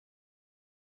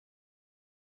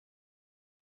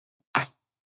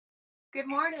Good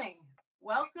morning.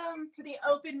 Welcome to the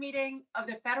open meeting of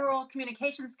the Federal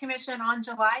Communications Commission on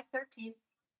July 13th,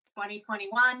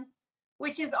 2021,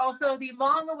 which is also the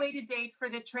long-awaited date for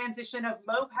the transition of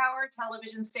low-power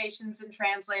television stations and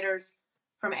translators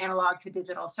from analog to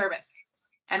digital service.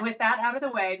 And with that out of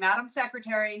the way, Madam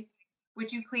Secretary,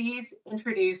 would you please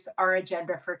introduce our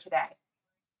agenda for today?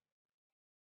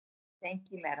 Thank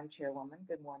you, Madam Chairwoman.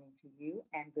 Good morning to you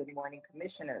and good morning,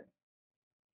 Commissioners.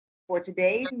 For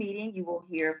today's meeting, you will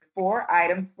hear 4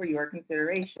 items for your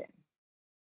consideration.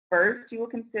 First, you will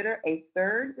consider a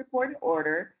third report and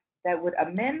order that would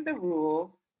amend the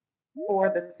rules for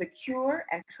the Secure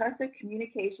and Trusted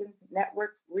Communications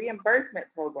Network Reimbursement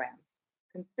Program,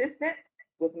 consistent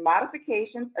with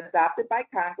modifications adopted by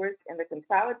Congress in the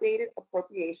Consolidated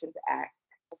Appropriations Act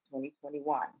of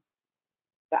 2021.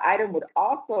 The item would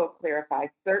also clarify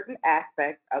certain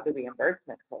aspects of the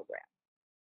reimbursement program.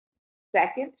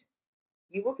 Second,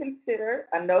 you will consider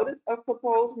a notice of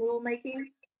proposed rulemaking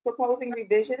proposing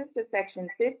revisions to section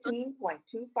 15.255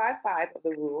 of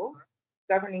the rule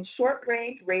governing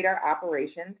short-range radar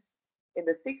operations in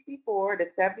the 64 to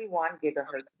 71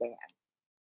 gigahertz band.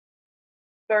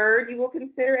 Third, you will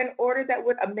consider an order that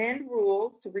would amend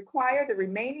rules to require the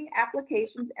remaining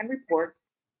applications and reports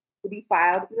to be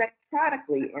filed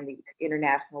electronically in the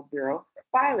International Bureau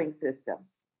Filing System,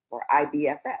 or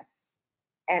IBFS,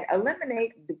 and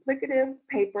eliminate duplicative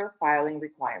paper filing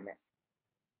requirements.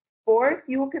 Fourth,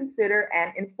 you will consider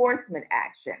an enforcement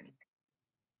action.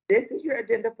 This is your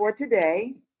agenda for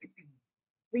today.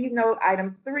 Please note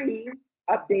item 3,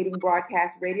 updating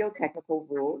broadcast radio technical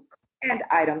rules, and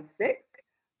item 6,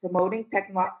 promoting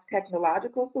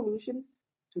technological solutions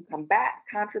to combat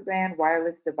contraband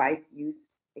wireless device use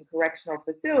in correctional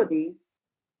facilities,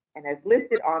 and as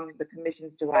listed on the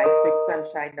Commission's July 6th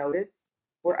Sunshine Notice,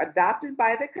 were adopted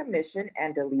by the Commission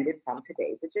and deleted from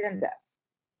today's agenda.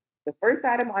 The first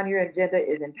item on your agenda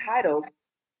is entitled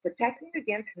Protecting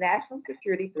Against National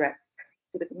Security Threats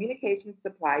to the Communications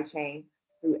Supply Chain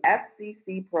through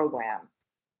FCC Programs,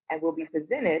 and will be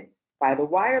presented by the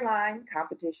Wireline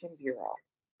Competition Bureau.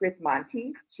 Chris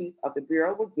Monteith, Chief of the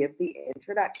Bureau, will give the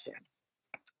introduction.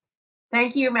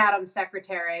 Thank you, Madam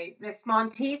Secretary. Ms.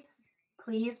 Monteith,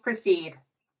 please proceed.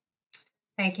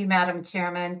 Thank you, Madam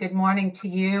Chairman. Good morning to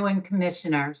you and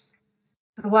Commissioners.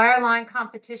 The Wireline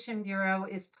Competition Bureau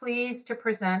is pleased to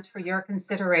present for your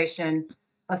consideration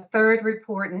a third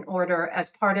report and order as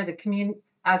part of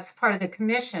the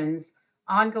Commission's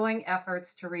ongoing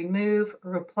efforts to remove,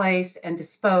 replace, and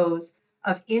dispose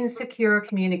of insecure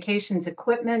communications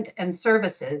equipment and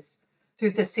services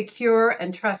through the Secure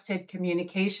and Trusted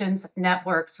Communications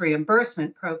Networks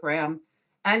Reimbursement Program,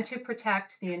 and to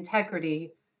protect the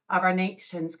integrity of our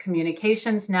nation's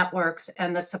communications networks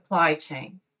and the supply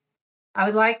chain. I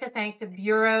would like to thank the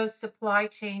Bureau's supply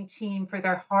chain team for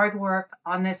their hard work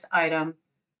on this item,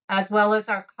 as well as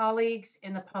our colleagues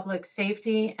in the Public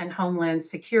Safety and Homeland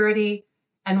Security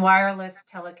and Wireless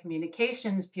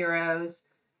Telecommunications Bureaus,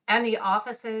 and the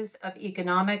Offices of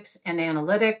Economics and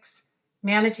Analytics,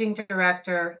 Managing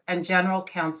Director, and General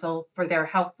Counsel for their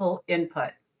helpful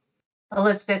input.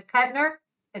 Elizabeth Kettner,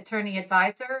 Attorney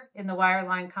Advisor in the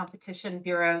Wireline Competition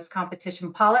Bureau's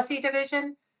Competition Policy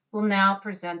Division, will now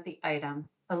present the item.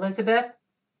 Elizabeth?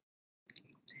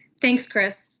 Thanks,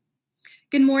 Chris.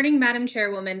 Good morning, Madam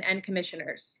Chairwoman and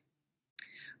Commissioners.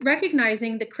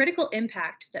 Recognizing the critical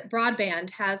impact that broadband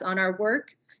has on our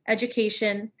work,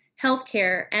 education,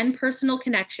 healthcare, and personal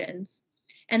connections,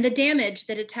 and the damage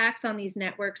that attacks on these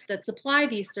networks that supply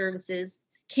these services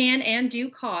can and do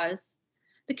cause,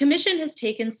 the Commission has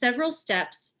taken several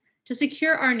steps to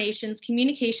secure our nation's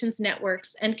communications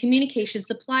networks and communication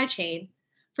supply chain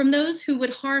from those who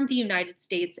would harm the United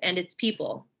States and its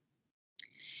people.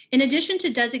 In addition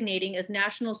to designating as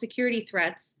national security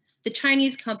threats the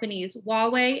Chinese companies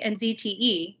Huawei and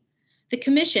ZTE, the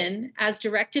Commission, as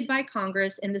directed by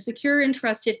Congress in the Secure and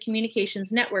Trusted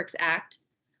Communications Networks Act,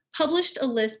 published a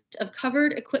list of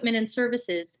covered equipment and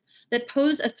services that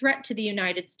pose a threat to the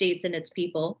United States and its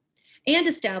people, and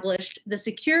established the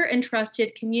Secure and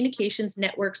Trusted Communications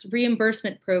Networks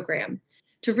Reimbursement Program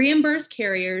to reimburse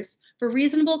carriers for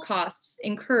reasonable costs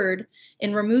incurred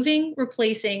in removing,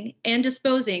 replacing, and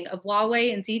disposing of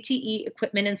Huawei and ZTE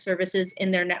equipment and services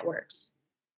in their networks.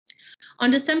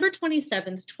 On December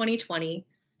 27, 2020,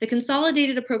 the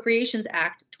Consolidated Appropriations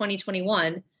Act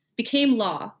 2021 became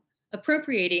law,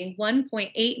 appropriating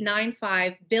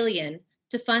 $1.895 billion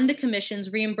to fund the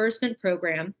Commission's reimbursement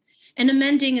program and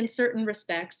amending in certain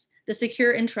respects the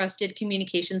Secure and Trusted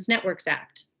Communications Networks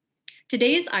Act.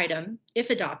 Today's item, if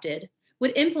adopted,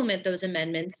 would implement those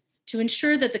amendments to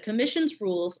ensure that the Commission's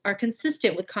rules are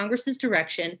consistent with Congress's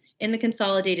direction in the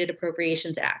Consolidated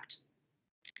Appropriations Act.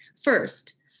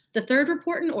 First, the third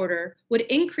report and order would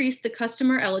increase the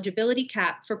customer eligibility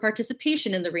cap for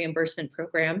participation in the reimbursement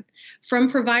program from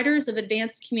providers of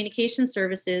advanced communication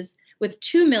services with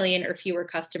 2 million or fewer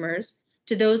customers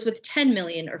to those with 10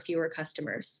 million or fewer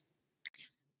customers.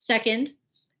 Second,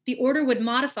 the order would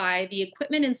modify the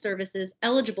equipment and services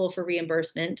eligible for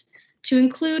reimbursement to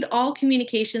include all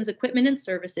communications equipment and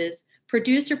services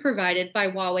produced or provided by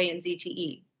Huawei and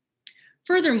ZTE.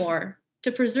 Furthermore,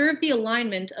 to preserve the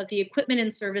alignment of the equipment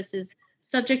and services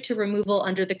subject to removal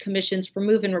under the Commission's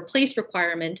remove and replace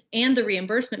requirement and the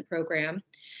reimbursement program,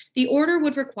 the order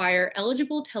would require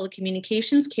eligible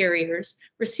telecommunications carriers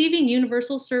receiving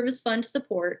Universal Service Fund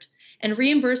support and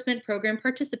reimbursement program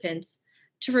participants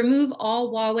to remove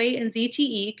all Huawei and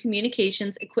ZTE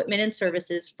communications equipment and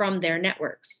services from their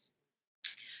networks.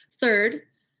 Third,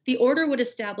 the order would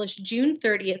establish June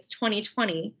 30th,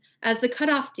 2020 as the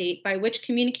cutoff date by which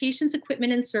communications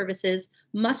equipment and services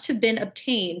must have been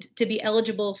obtained to be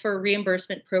eligible for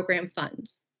reimbursement program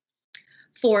funds.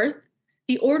 Fourth,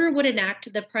 the order would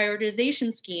enact the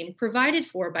prioritization scheme provided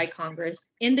for by Congress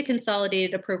in the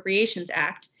Consolidated Appropriations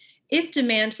Act if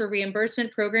demand for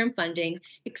reimbursement program funding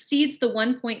exceeds the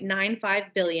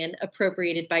 $1.95 billion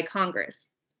appropriated by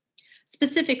Congress.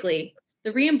 Specifically,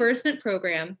 the reimbursement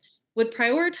program would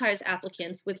prioritize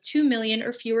applicants with 2 million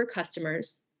or fewer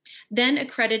customers, then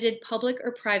accredited public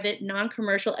or private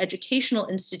non-commercial educational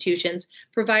institutions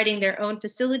providing their own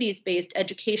facilities-based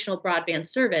educational broadband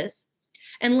service,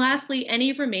 and lastly,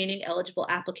 any remaining eligible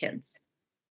applicants.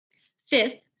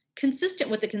 Fifth, consistent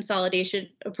with the Consolidated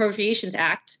Appropriations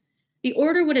Act, the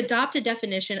order would adopt a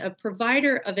definition of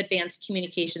provider of advanced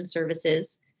communication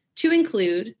services to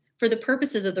include, for the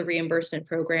purposes of the reimbursement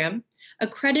program,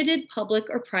 accredited public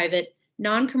or private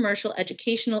non-commercial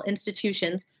educational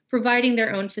institutions providing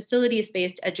their own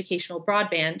facilities-based educational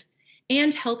broadband,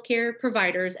 and healthcare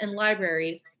providers and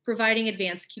libraries providing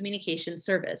advanced communication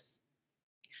service.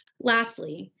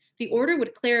 Lastly, the order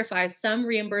would clarify some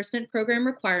reimbursement program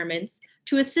requirements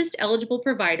to assist eligible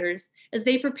providers as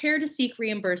they prepare to seek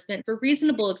reimbursement for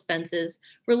reasonable expenses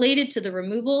related to the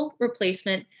removal,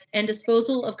 replacement, and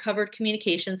disposal of covered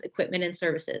communications equipment and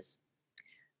services.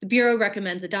 The Bureau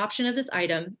recommends adoption of this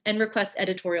item and requests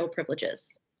editorial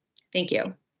privileges. Thank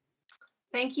you.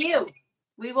 Thank you.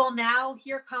 We will now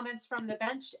hear comments from the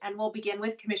bench, and we'll begin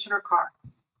with Commissioner Carr.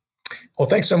 Well,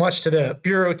 thanks so much to the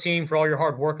Bureau team for all your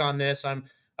hard work on this. I'm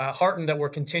heartened that we're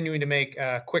continuing to make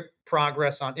quick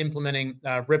progress on implementing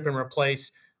RIP and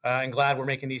replace, and glad we're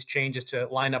making these changes to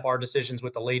line up our decisions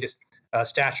with the latest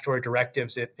statutory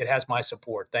directives. It has my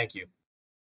support. Thank you.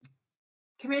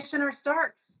 Commissioner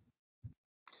Starks.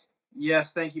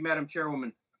 Yes, thank you, Madam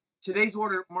Chairwoman. Today's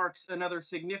order marks another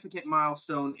significant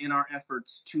milestone in our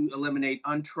efforts to eliminate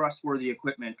untrustworthy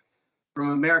equipment from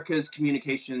America's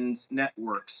communications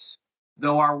networks.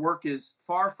 Though our work is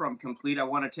far from complete, I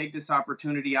want to take this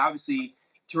opportunity, obviously,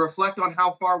 to reflect on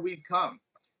how far we've come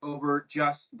over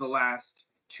just the last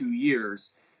 2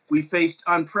 years. We faced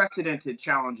unprecedented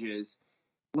challenges.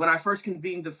 When I first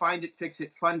convened the Find It, Fix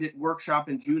It, Fund It workshop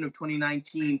in June of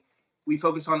 2019, we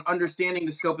focused on understanding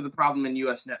the scope of the problem in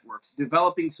U.S. networks,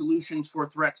 developing solutions for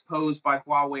threats posed by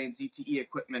Huawei and ZTE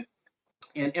equipment,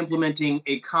 and implementing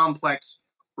a complex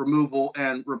removal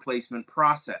and replacement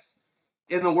process.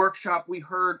 In the workshop, we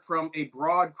heard from a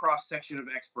broad cross-section of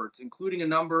experts, including a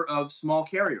number of small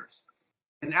carriers.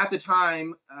 And at the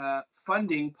time,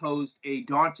 funding posed a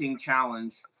daunting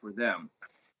challenge for them.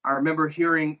 I remember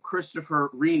hearing Christopher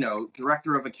Reno,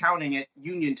 Director of Accounting at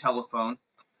Union Telephone,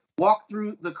 walk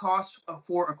through the costs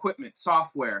for equipment,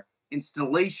 software,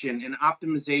 installation, and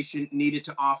optimization needed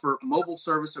to offer mobile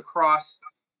service across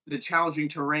the challenging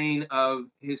terrain of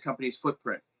his company's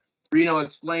footprint. Reno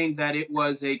explained that it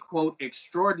was a, quote,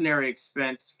 extraordinary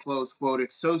expense, close quote,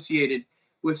 associated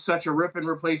with such a rip and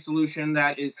replace solution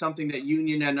that is something that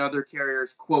Union and other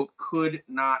carriers, quote, could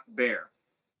not bear.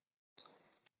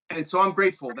 And so I'm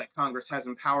grateful that Congress has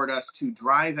empowered us to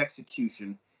drive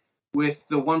execution with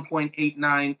the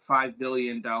 $1.895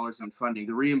 billion in funding.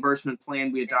 The reimbursement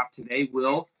plan we adopt today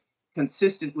will,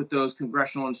 consistent with those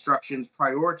congressional instructions,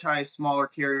 prioritize smaller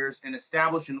carriers and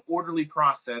establish an orderly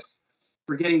process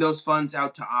for getting those funds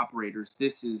out to operators.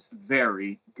 This is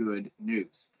very good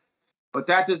news. But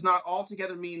that does not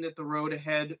altogether mean that the road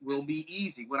ahead will be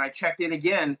easy. When I checked in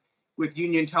again with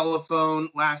Union Telephone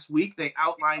last week, they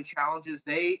outlined challenges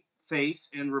they face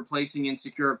in replacing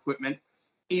insecure equipment,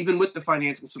 even with the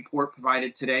financial support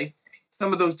provided today.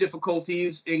 Some of those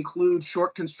difficulties include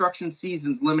short construction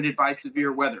seasons limited by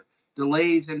severe weather,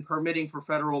 delays in permitting for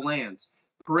federal lands,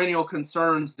 perennial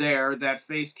concerns there that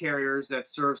face carriers that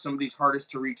serve some of these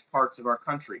hardest to reach parts of our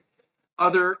country.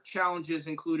 Other challenges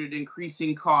included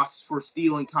increasing costs for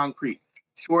steel and concrete,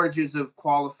 shortages of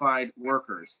qualified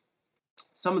workers.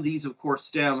 Some of these, of course,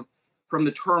 stem from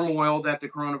the turmoil that the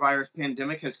coronavirus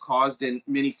pandemic has caused in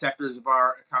many sectors of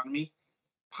our economy.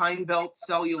 Pine Belt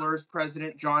Cellular's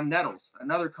president, John Nettles,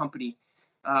 another company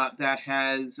that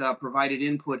has provided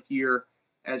input here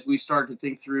as we start to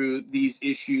think through these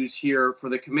issues here for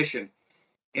the commission.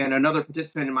 And another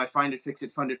participant in my Find It, Fix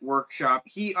It, Fund It workshop,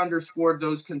 he underscored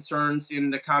those concerns in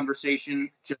the conversation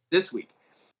just this week.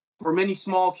 For many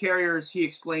small carriers, he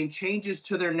explained, changes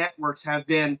to their networks have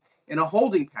been in a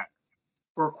holding pattern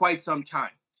for quite some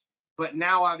time. But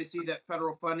now, obviously, that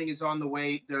federal funding is on the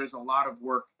way, there's a lot of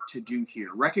work to do here.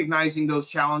 Recognizing those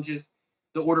challenges,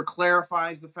 the order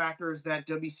clarifies the factors that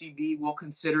WCB will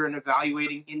consider in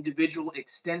evaluating individual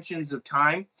extensions of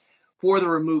time for the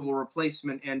removal,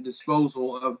 replacement, and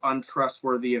disposal of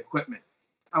untrustworthy equipment.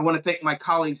 I want to thank my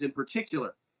colleagues in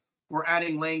particular for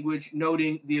adding language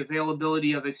noting the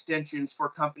availability of extensions for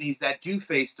companies that do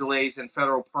face delays in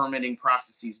federal permitting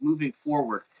processes moving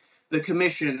forward. The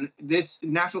commission, this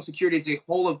national security is a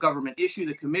whole of government issue.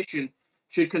 The commission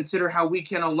should consider how we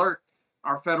can alert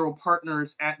our federal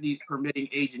partners at these permitting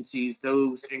agencies.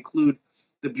 Those include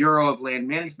the Bureau of Land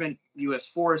Management, U.S.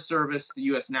 Forest Service, the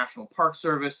U.S. National Park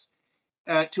Service,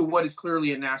 to what is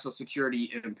clearly a national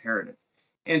security imperative.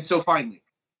 And so finally,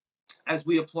 as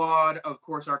we applaud, of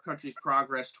course, our country's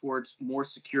progress towards more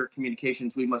secure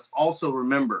communications, we must also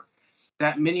remember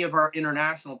that many of our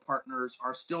international partners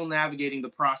are still navigating the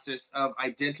process of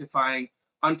identifying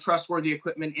untrustworthy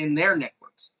equipment in their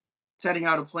networks, setting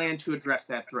out a plan to address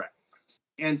that threat.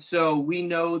 And so we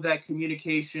know that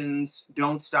communications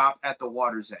don't stop at the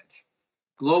water's edge.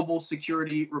 Global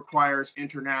security requires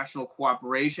international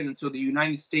cooperation, and so the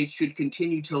United States should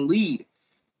continue to lead,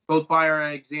 both by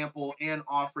our example and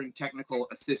offering technical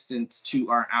assistance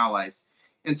to our allies.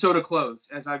 And so to close,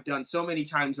 as I've done so many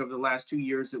times over the last 2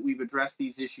 years that we've addressed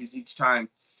these issues each time,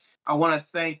 I want to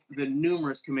thank the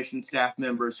numerous commission staff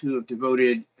members who have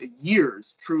devoted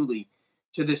years, truly,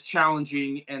 to this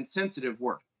challenging and sensitive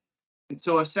work. And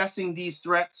so assessing these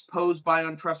threats posed by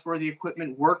untrustworthy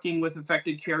equipment, working with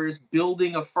affected carriers,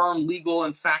 building a firm legal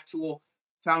and factual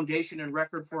foundation and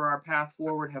record for our path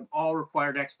forward have all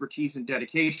required expertise and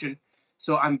dedication.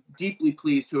 So I'm deeply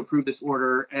pleased to approve this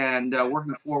order and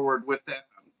working forward with the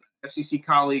FCC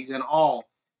colleagues and all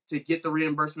to get the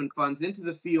reimbursement funds into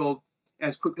the field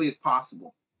as quickly as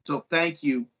possible. So thank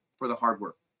you for the hard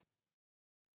work.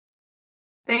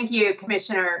 Thank you,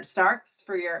 Commissioner Starks,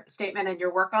 for your statement and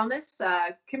your work on this.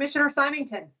 Commissioner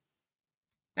Symington.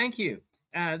 Thank you.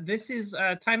 This is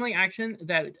timely action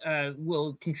that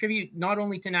will contribute not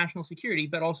only to national security,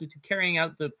 but also to carrying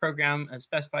out the program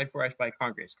specified for us by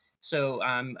Congress. So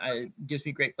it gives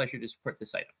me great pleasure to support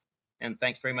this item. And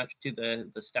thanks very much to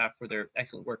the staff for their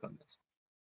excellent work on this.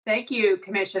 Thank you,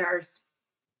 commissioners.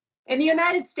 In the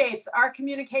United States, our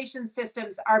communication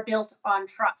systems are built on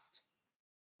trust.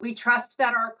 We trust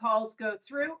that our calls go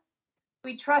through.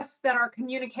 We trust that our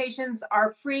communications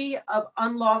are free of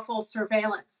unlawful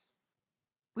surveillance.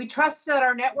 We trust that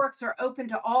our networks are open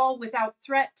to all without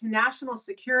threat to national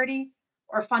security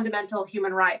or fundamental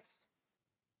human rights.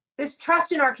 This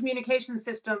trust in our communication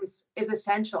systems is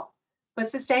essential, but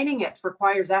sustaining it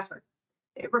requires effort.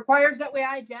 It requires that we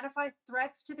identify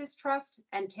threats to this trust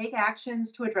and take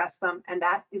actions to address them, and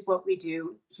that is what we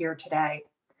do here today.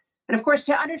 And of course,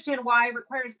 to understand why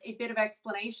requires a bit of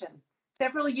explanation.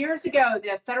 Several years ago,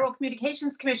 the Federal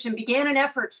Communications Commission began an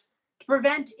effort to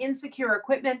prevent insecure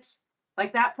equipment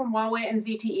like that from Huawei and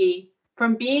ZTE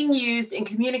from being used in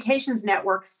communications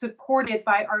networks supported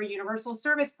by our universal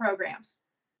service programs.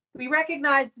 We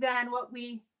recognized then what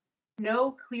we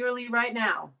know clearly right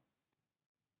now.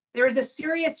 There is a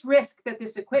serious risk that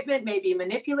this equipment may be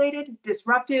manipulated,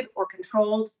 disrupted, or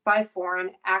controlled by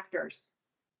foreign actors.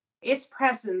 Its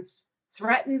presence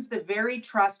threatens the very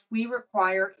trust we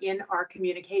require in our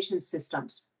communication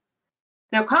systems.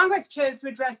 Now, Congress chose to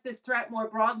address this threat more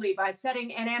broadly by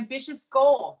setting an ambitious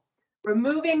goal,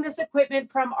 removing this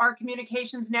equipment from our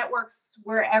communications networks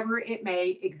wherever it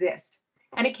may exist.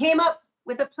 And it came up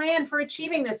with a plan for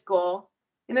achieving this goal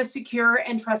in the Secure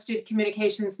and Trusted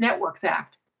Communications Networks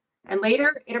Act. And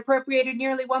later, it appropriated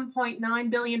nearly $1.9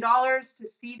 billion to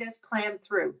see this plan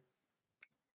through.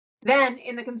 Then,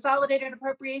 in the Consolidated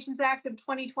Appropriations Act of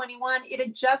 2021, it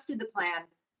adjusted the plan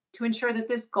to ensure that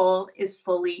this goal is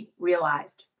fully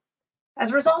realized. As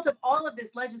a result of all of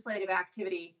this legislative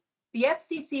activity, the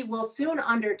FCC will soon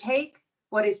undertake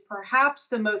what is perhaps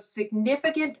the most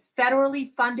significant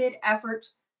federally funded effort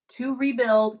to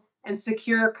rebuild and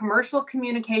secure commercial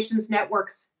communications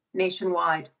networks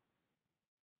nationwide.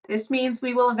 This means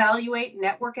we will evaluate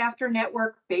network after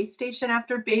network, base station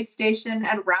after base station,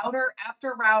 and router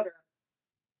after router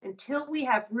until we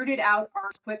have rooted out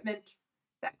our equipment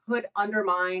that could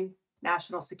undermine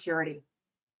national security.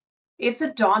 It's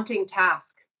a daunting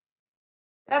task.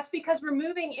 That's because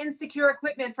removing insecure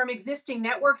equipment from existing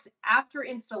networks after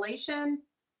installation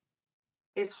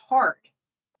is hard.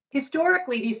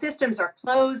 Historically, these systems are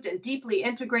closed and deeply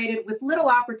integrated with little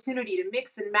opportunity to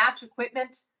mix and match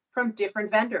equipment from different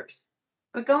vendors.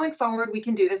 But going forward, we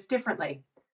can do this differently.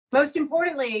 Most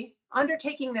importantly,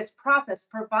 undertaking this process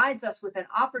provides us with an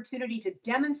opportunity to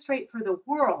demonstrate for the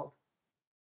world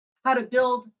how to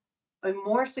build a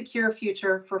more secure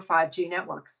future for 5G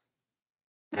networks.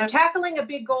 Now, tackling a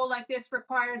big goal like this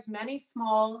requires many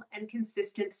small and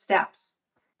consistent steps.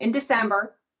 In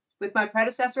December, with my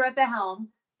predecessor at the helm,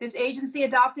 this agency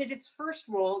adopted its first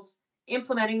rules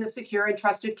implementing the Secure and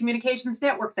Trusted Communications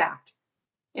Networks Act.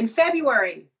 In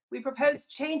February, we proposed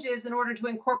changes in order to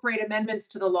incorporate amendments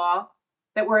to the law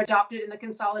that were adopted in the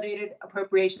Consolidated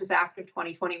Appropriations Act of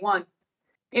 2021.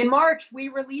 In March, we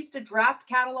released a draft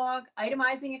catalog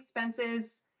itemizing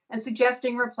expenses and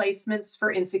suggesting replacements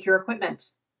for insecure equipment.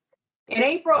 In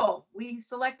April, we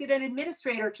selected an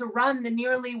administrator to run the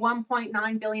nearly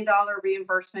 $1.9 billion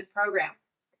reimbursement program.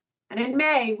 And in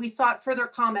May, we sought further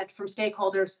comment from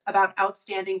stakeholders about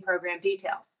outstanding program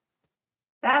details.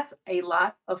 That's a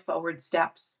lot of forward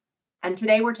steps. And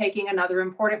today we're taking another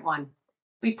important one.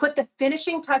 We put the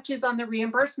finishing touches on the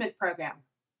reimbursement program.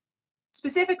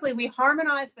 Specifically, we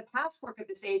harmonized the past work of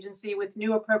this agency with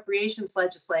new appropriations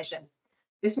legislation.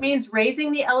 This means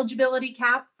raising the eligibility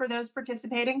cap for those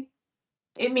participating.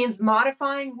 It means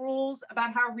modifying rules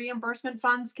about how reimbursement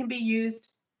funds can be used.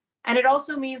 And it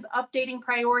also means updating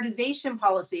prioritization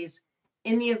policies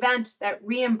in the event that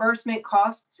reimbursement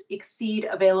costs exceed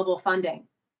available funding.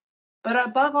 But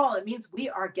above all, it means we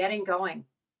are getting going.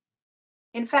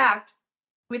 In fact,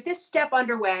 with this step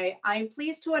underway, I am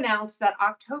pleased to announce that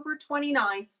October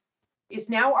 29th is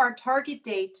now our target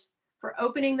date for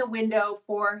opening the window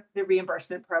for the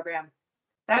reimbursement program.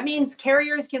 That means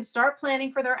carriers can start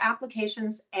planning for their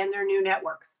applications and their new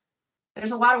networks.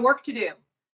 There's a lot of work to do.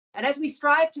 And as we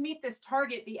strive to meet this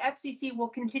target, the FCC will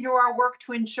continue our work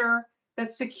to ensure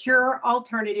that secure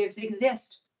alternatives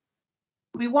exist.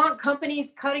 We want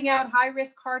companies cutting out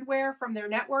high-risk hardware from their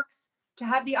networks to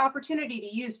have the opportunity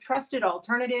to use trusted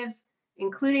alternatives,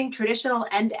 including traditional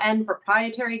end-to-end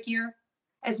proprietary gear,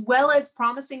 as well as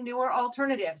promising newer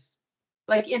alternatives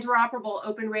like interoperable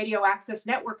open radio access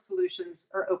network solutions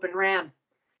or Open RAN.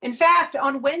 In fact,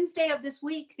 on Wednesday of this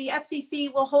week, the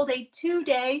FCC will hold a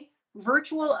 2-day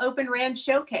virtual Open RAN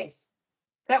showcase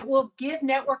that will give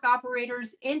network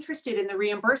operators interested in the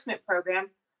reimbursement program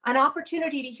an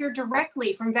opportunity to hear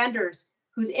directly from vendors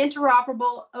whose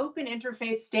interoperable open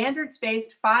interface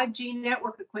standards-based 5G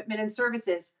network equipment and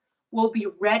services will be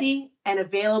ready and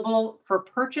available for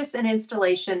purchase and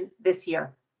installation this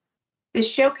year. This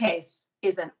showcase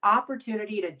is an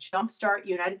opportunity to jumpstart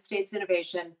United States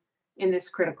innovation in this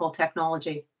critical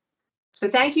technology. So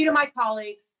thank you to my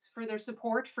colleagues for their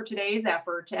support for today's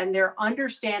effort and their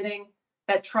understanding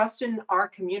that trust in our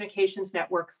communications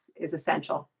networks is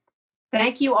essential.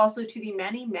 Thank you also to the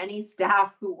many, many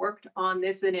staff who worked on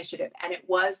this initiative, and it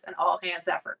was an all-hands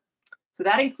effort. So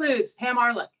that includes Pam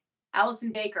Arlick,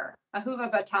 Allison Baker,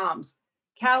 Ahuva Batams,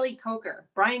 Callie Coker,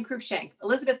 Brian Cruikshank,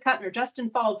 Elizabeth Kuttner, Justin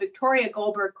Fall, Victoria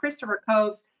Goldberg, Christopher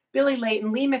Coves, Billy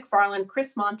Layton, Lee McFarland,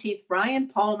 Chris Monteith, Ryan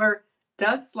Palmer,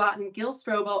 Doug Slotin, Gil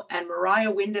Strobel, and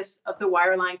Mariah Windus of the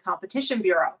Wireline Competition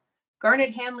Bureau.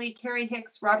 Garnet Hanley, Carrie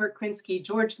Hicks, Robert Krinsky,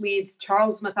 George Leeds,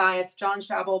 Charles Mathias, John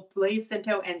Schabel, Blaise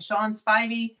Cinto, and Sean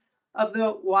Spivey of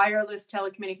the Wireless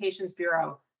Telecommunications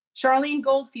Bureau. Charlene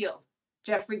Goldfield,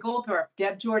 Jeffrey Goldthorpe,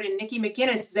 Deb Jordan, Nikki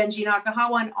McGinnis, Zenji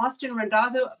Nakahawa, and Austin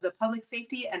Randazzo of the Public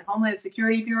Safety and Homeland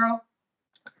Security Bureau.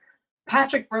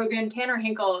 Patrick Brogan, Tanner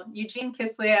Hinkle, Eugene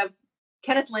Kisliev,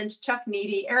 Kenneth Lynch, Chuck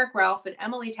Needy, Eric Ralph, and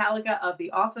Emily Talaga of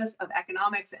the Office of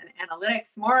Economics and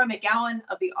Analytics, Maura McGowan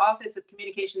of the Office of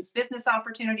Communications Business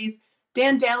Opportunities,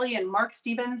 Dan Daly and Mark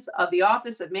Stevens of the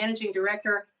Office of Managing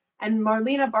Director, and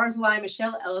Marlena Barzilai,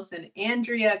 Michelle Ellison,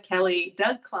 Andrea Kelly,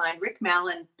 Doug Klein, Rick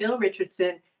Mallon, Bill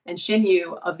Richardson, and Xin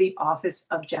Yu of the Office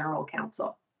of General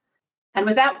Counsel. And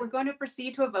with that, we're going to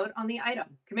proceed to a vote on the item.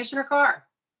 Commissioner Carr.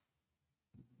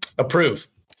 Approve.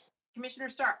 Commissioner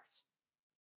Starks.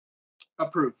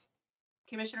 Approve.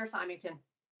 Commissioner Symington.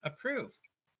 Approve.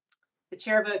 The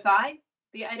chair votes aye.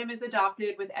 The item is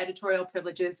adopted with editorial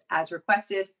privileges as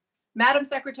requested. Madam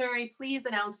Secretary, please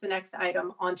announce the next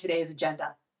item on today's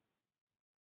agenda.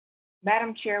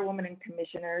 Madam Chairwoman and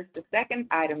Commissioners, the second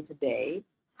item today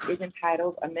is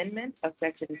entitled Amendment of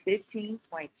Section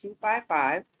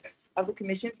 15.255 of the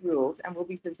Commission's Rules and will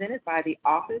be presented by the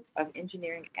Office of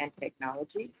Engineering and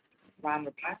Technology. Ron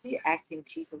Rapazzi, Acting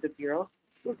Chief of the Bureau,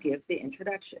 will give the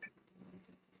introduction.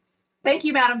 Thank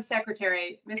you, Madam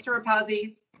Secretary. Mr.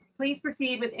 Rapazzi, please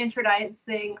proceed with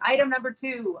introducing item number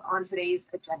 2 on today's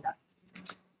agenda.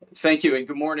 Thank you, and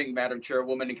good morning, Madam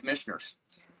Chairwoman and Commissioners.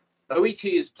 OET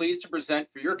is pleased to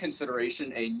present for your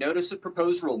consideration a notice of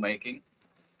proposed rulemaking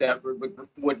that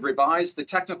would revise the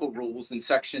technical rules in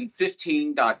section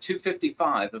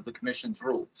 15.255 of the Commission's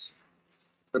rules.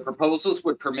 The proposals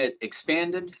would permit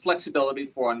expanded flexibility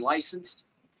for unlicensed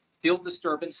field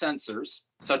disturbance sensors,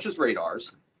 such as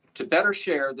radars, to better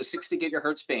share the 60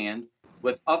 gigahertz band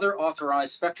with other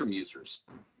authorized spectrum users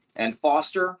and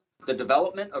foster the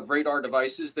development of radar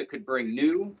devices that could bring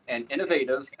new and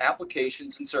innovative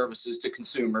applications and services to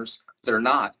consumers that are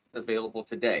not available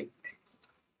today.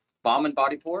 Bahman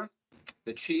Badipour,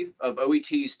 the Chief of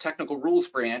OET's Technical Rules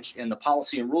Branch in the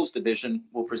Policy and Rules Division,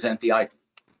 will present the item.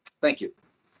 Thank you.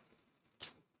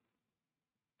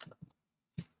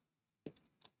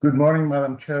 Good morning,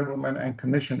 Madam Chairwoman and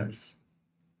Commissioners.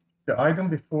 The item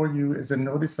before you is a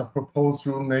notice of proposed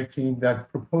rulemaking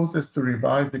that proposes to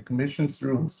revise the Commission's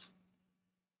rules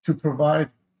to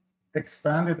provide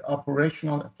expanded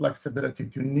operational flexibility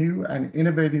to new and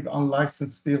innovative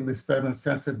unlicensed field disturbance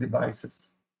sensor devices,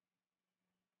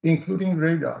 including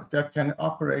radars that can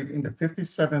operate in the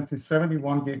 57 to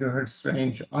 71 gigahertz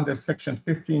range under Section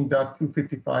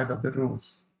 15.255 of the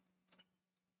rules.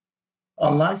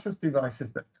 Unlicensed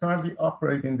devices that currently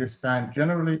operate in this band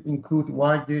generally include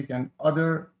WiGig and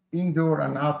other indoor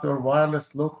and outdoor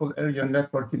wireless local area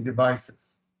networking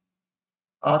devices,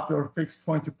 outdoor fixed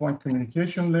point-to-point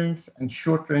communication links, and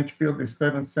short-range field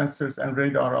disturbance sensors and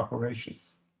radar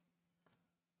operations.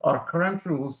 Our current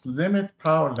rules limit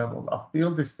power level of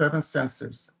field disturbance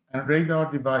sensors and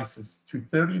radar devices to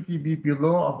 30 dB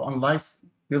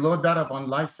below that of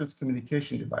unlicensed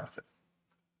communication devices.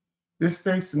 This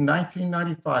dates in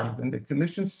 1995 when the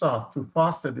Commission sought to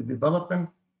foster the development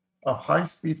of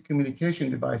high-speed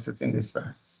communication devices in this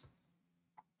band.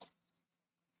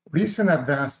 Recent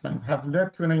advancements have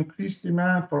led to an increased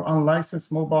demand for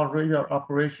unlicensed mobile radar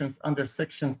operations under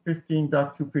Section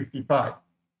 15.255,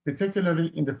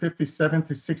 particularly in the 57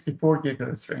 to 64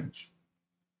 gigahertz range.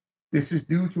 This is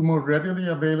due to more readily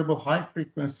available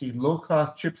high-frequency,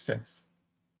 low-cost chipsets,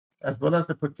 as well as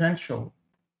the potential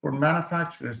for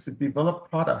manufacturers to develop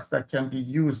products that can be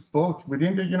used both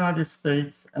within the United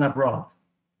States and abroad.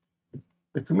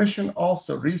 The Commission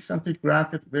also recently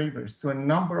granted waivers to a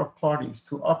number of parties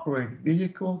to operate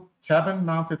vehicle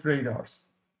cabin-mounted radars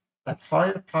at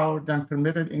higher power than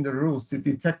permitted in the rules to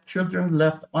detect children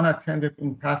left unattended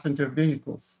in passenger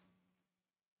vehicles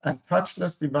and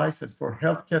touchless devices for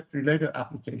healthcare-related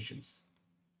applications.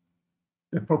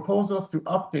 The proposals to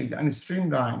update and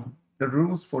streamline the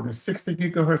rules for the 60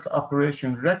 gigahertz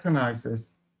operation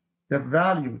recognizes the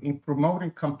value in promoting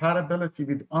compatibility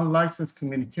with unlicensed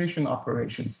communication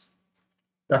operations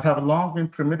that have long been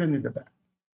permitted in the band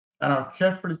and are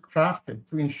carefully crafted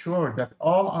to ensure that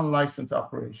all unlicensed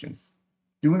operations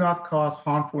do not cause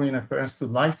harmful interference to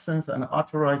licensed and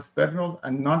authorized federal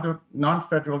and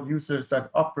non-federal users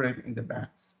that operate in the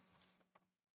bands.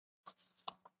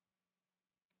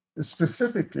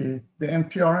 Specifically, the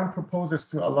NPRM proposes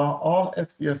to allow all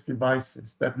FDS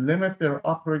devices that limit their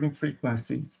operating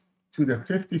frequencies to the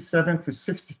 57 to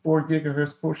 64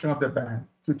 gigahertz portion of the band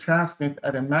to transmit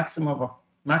at a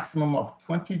maximum of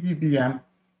 20 dBm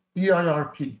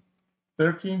EIRP,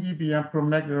 13 dBm per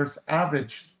megahertz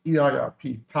average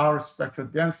EIRP power spectral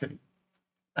density,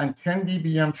 and 10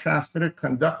 dBm transmitted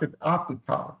conducted output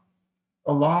power,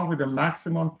 along with a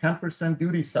maximum 10%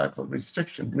 duty cycle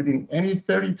restriction within any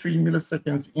 33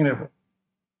 milliseconds interval.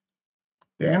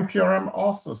 The NPRM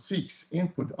also seeks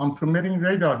input on permitting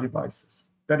radar devices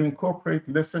that incorporate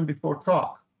listen before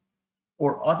talk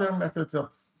or other methods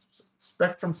of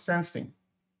spectrum sensing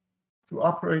to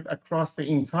operate across the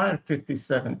entire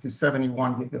 57 to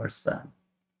 71 gigahertz band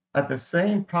at the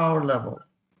same power level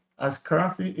as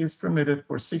currently is permitted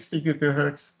for 60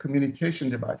 gigahertz communication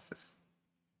devices.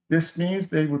 This means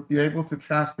they would be able to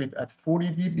transmit at 40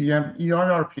 dBm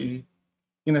EIRP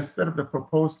instead of the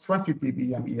proposed 20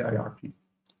 dBm EIRP.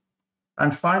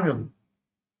 And finally,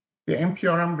 the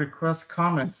NPRM requests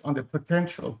comments on the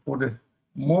potential for the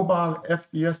mobile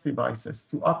FDS devices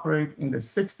to operate in the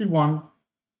 61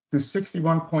 to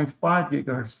 61.5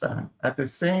 gigahertz band at the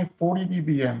same 40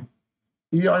 dBm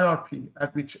EIRP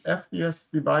at which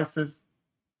FDS devices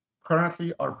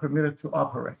currently are permitted to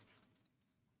operate.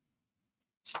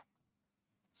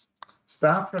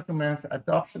 Staff recommends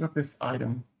adoption of this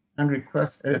item and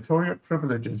requests editorial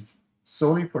privileges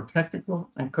solely for technical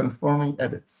and conforming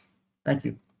edits. Thank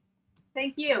you.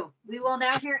 Thank you. We will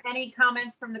now hear any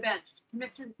comments from the bench.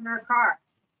 Commissioner Carr.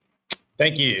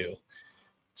 Thank you.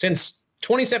 Since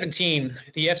 2017,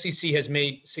 the FCC has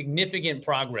made significant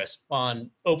progress on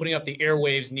opening up the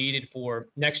airwaves needed for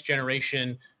next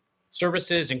generation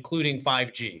services, including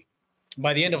 5G.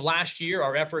 By the end of last year,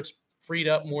 our efforts freed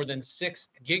up more than 6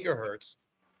 gigahertz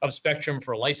of spectrum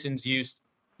for licensed use,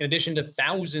 in addition to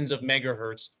thousands of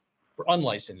megahertz for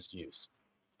unlicensed use.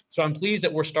 So I'm pleased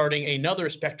that we're starting another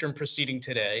spectrum proceeding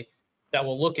today that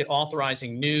will look at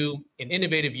authorizing new and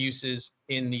innovative uses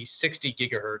in the 60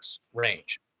 gigahertz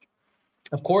range.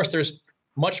 Of course, there's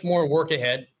much more work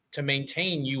ahead to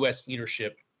maintain US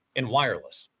leadership in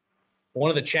wireless. One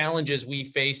of the challenges we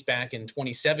faced back in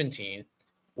 2017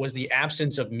 was the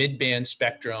absence of mid-band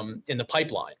spectrum in the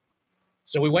pipeline.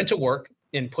 So we went to work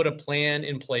and put a plan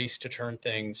in place to turn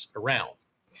things around.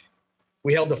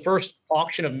 We held the first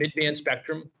auction of mid-band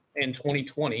spectrum in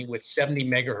 2020 with 70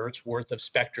 megahertz worth of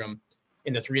spectrum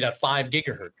in the 3.5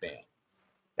 gigahertz band.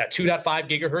 At 2.5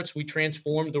 gigahertz, we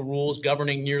transformed the rules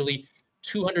governing nearly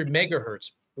 200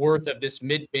 megahertz worth of this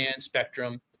mid-band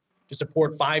spectrum to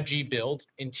support 5G builds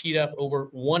and teed up over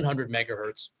 100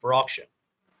 megahertz for auction.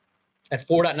 At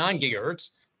 4.9 gigahertz,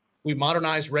 we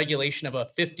modernized regulation of a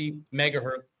 50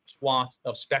 megahertz swath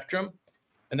of spectrum,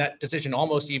 and that decision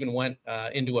almost even went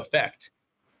into effect.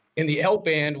 In the L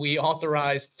band, we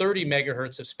authorized 30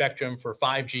 megahertz of spectrum for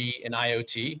 5G and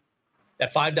IoT.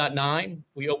 At 5.9,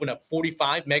 we opened up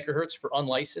 45 megahertz for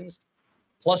unlicensed.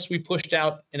 Plus, we pushed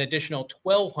out an additional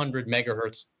 1,200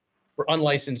 megahertz for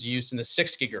unlicensed use in the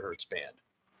 6 gigahertz band.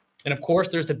 And of course,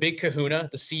 there's the big kahuna,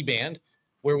 the C band,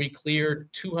 where we cleared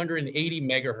 280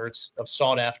 megahertz of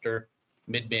sought after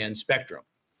mid-band spectrum.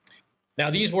 Now,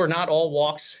 these were not all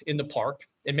walks in the park.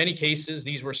 In many cases,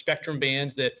 these were spectrum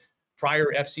bands that prior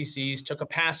FCCs took a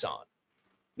pass on,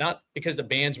 not because the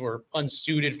bands were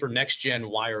unsuited for next-gen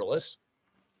wireless,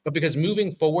 but because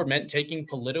moving forward meant taking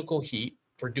political heat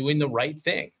for doing the right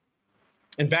thing.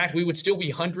 In fact, we would still be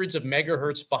hundreds of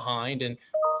megahertz behind and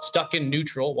stuck in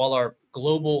neutral while our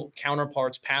global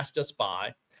counterparts passed us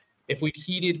by if we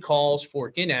heeded calls for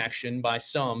inaction by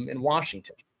some in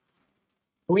Washington.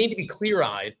 We need to be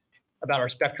clear-eyed about our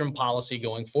spectrum policy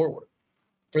going forward.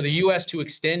 For the US to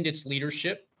extend its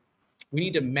leadership, we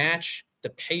need to match the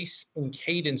pace and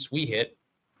cadence we hit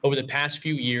over the past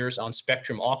few years on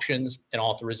spectrum auctions and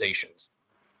authorizations.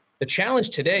 The challenge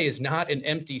today is not an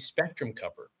empty spectrum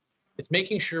cover. It's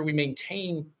making sure we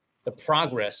maintain the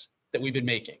progress that we've been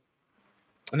making.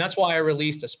 And that's why I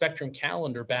released a spectrum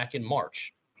calendar back in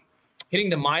March. Hitting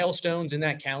the milestones in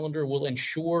that calendar will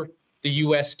ensure the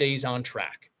US stays on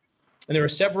track. And there are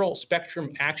several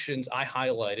spectrum actions I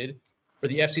highlighted for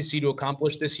the FCC to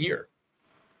accomplish this year.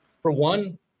 For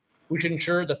one, we should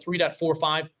ensure the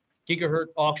 3.45 gigahertz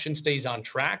auction stays on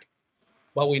track.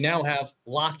 While we now have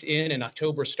locked in an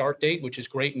October start date, which is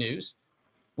great news,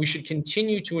 we should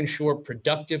continue to ensure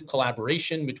productive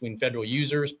collaboration between federal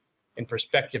users and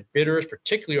prospective bidders,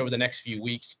 particularly over the next few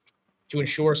weeks, to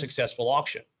ensure a successful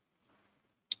auction.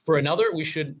 For another, we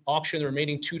should auction the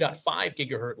remaining 2.5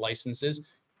 gigahertz licenses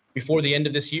before the end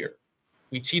of this year.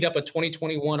 We teed up a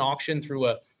 2021 auction through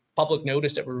a public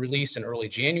notice that we released in early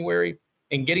January,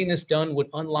 and getting this done would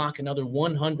unlock another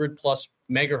 100 plus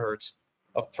megahertz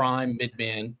of prime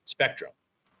mid-band spectrum.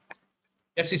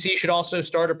 FCC should also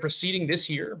start a proceeding this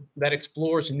year that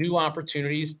explores new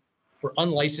opportunities for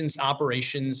unlicensed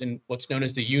operations in what's known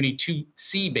as the UNI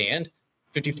 2C band,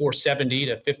 5470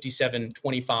 to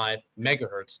 5725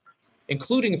 megahertz,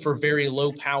 including for very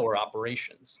low power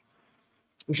operations.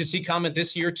 We should see comment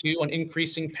this year too on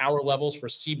increasing power levels for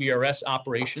CBRS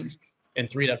operations in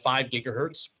 3.5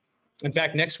 gigahertz. In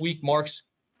fact, next week marks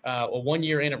a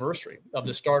 1-year anniversary of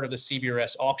the start of the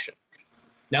CBRS auction.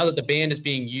 Now that the band is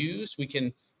being used, we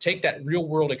can take that real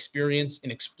world experience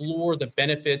and explore the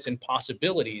benefits and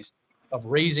possibilities of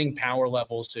raising power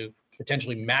levels to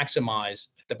potentially maximize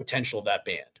the potential of that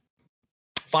band.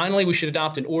 Finally, we should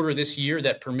adopt an order this year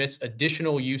that permits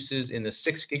additional uses in the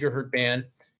 6 gigahertz band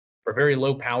for very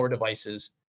low power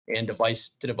devices and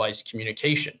device-to-device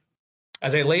communication.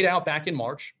 As I laid out back in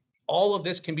March, all of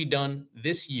this can be done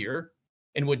this year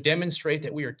and would demonstrate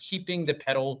that we are keeping the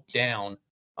pedal down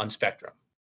on spectrum.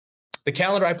 The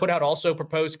calendar I put out also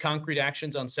proposed concrete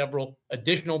actions on several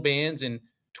additional bands in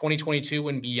 2022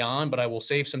 and beyond, but I will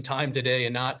save some time today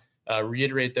and not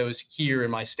reiterate those here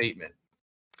in my statement.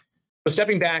 But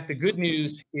stepping back, the good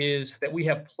news is that we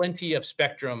have plenty of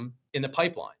spectrum in the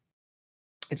pipeline.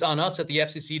 It's on us at the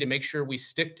FCC to make sure we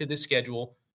stick to this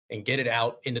schedule and get it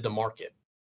out into the market.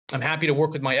 I'm happy to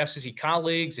work with my FCC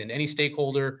colleagues and any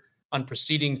stakeholder on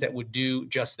proceedings that would do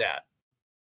just that.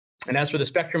 And as for the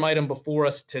spectrum item before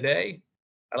us today,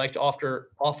 I'd like to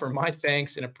offer my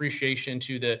thanks and appreciation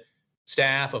to the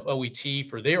staff of OET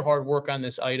for their hard work on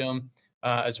this item,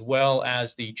 as well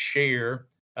as the chair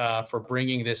for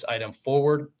bringing this item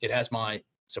forward. It has my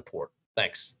support.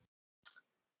 Thanks.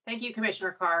 Thank you,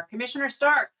 Commissioner Carr. Commissioner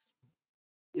Starks.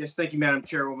 Yes, thank you, Madam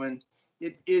Chairwoman.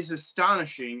 It is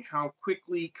astonishing how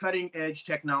quickly cutting-edge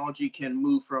technology can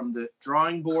move from the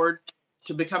drawing board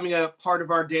to becoming a part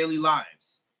of our daily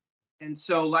lives. And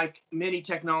so, like many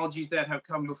technologies that have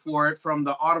come before it, from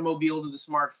the automobile to the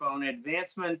smartphone,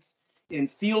 advancement in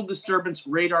field disturbance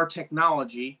radar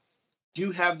technology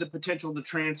do have the potential to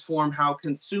transform how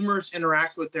consumers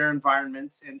interact with their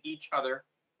environments and each other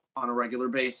on a regular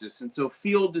basis. And so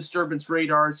field disturbance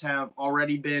radars have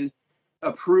already been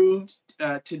approved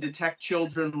to detect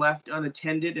children left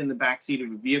unattended in the backseat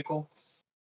of a vehicle.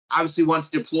 Obviously, once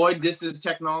deployed, this is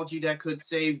technology that could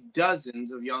save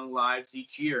dozens of young lives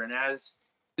each year. And as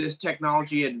this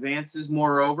technology advances,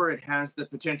 moreover, it has the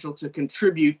potential to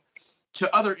contribute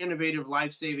to other innovative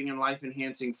life-saving and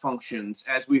life-enhancing functions,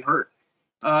 as we heard.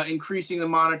 Increasing the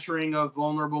monitoring of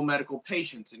vulnerable medical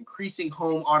patients, increasing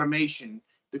home automation,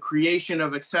 the creation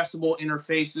of accessible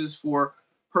interfaces for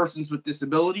persons with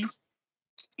disabilities,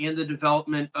 and the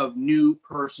development of new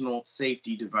personal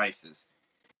safety devices.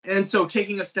 And so,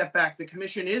 taking a step back, the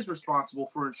Commission is responsible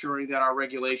for ensuring that our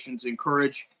regulations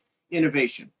encourage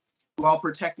innovation while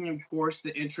protecting, of course,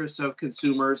 the interests of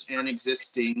consumers and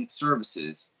existing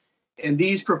services. And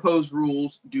these proposed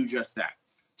rules do just that,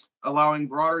 allowing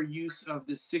broader use of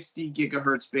the 60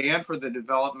 gigahertz band for the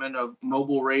development of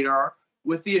mobile radar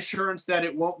with the assurance that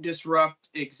it won't disrupt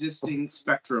existing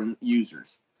spectrum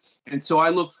users. And so I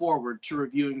look forward to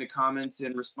reviewing the comments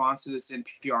in response to this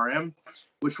NPRM,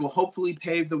 which will hopefully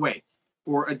pave the way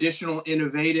for additional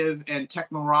innovative and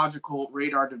technological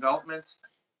radar developments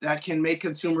that can make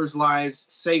consumers' lives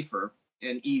safer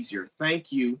and easier.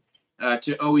 Thank you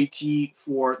to OET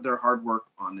for their hard work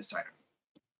on this item.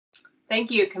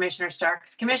 Thank you, Commissioner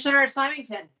Starks. Commissioner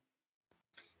Symington.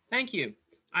 Thank you.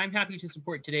 I'm happy to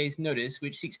support today's notice,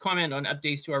 which seeks comment on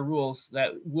updates to our rules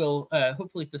that will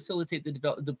hopefully facilitate the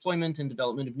deployment and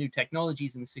development of new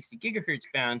technologies in the 60 gigahertz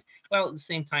band, while at the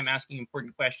same time asking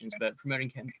important questions about promoting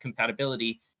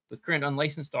compatibility with current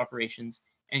unlicensed operations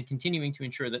and continuing to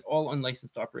ensure that all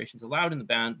unlicensed operations allowed in the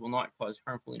band will not cause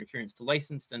harmful interference to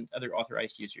licensed and other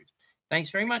authorized users. Thanks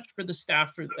very much for the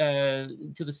staff to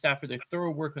the staff for their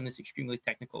thorough work on this extremely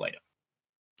technical item.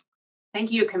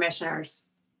 Thank you, commissioners.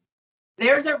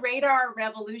 There's a radar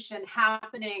revolution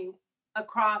happening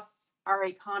across our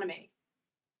economy.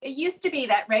 It used to be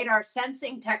that radar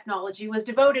sensing technology was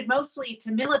devoted mostly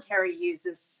to military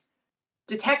uses,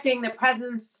 detecting the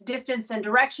presence, distance, and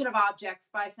direction of objects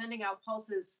by sending out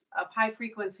pulses of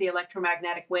high-frequency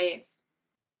electromagnetic waves.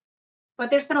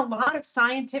 But there's been a lot of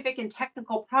scientific and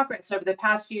technical progress over the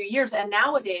past few years, and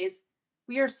nowadays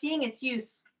we are seeing its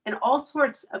use in all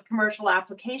sorts of commercial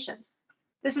applications.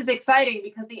 This is exciting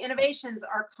because the innovations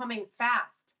are coming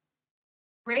fast.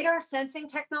 Radar sensing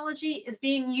technology is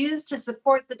being used to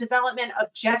support the development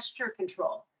of gesture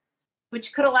control,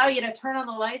 which could allow you to turn on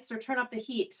the lights or turn up the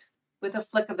heat with a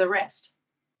flick of the wrist.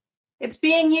 It's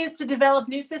being used to develop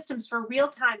new systems for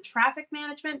real-time traffic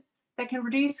management that can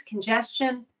reduce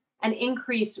congestion and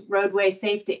increase roadway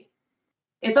safety.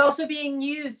 It's also being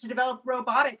used to develop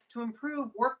robotics to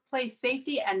improve workplace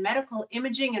safety and medical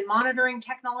imaging and monitoring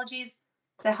technologies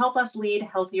to help us lead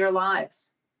healthier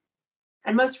lives.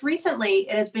 And most recently,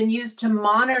 it has been used to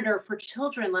monitor for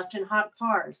children left in hot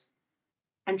cars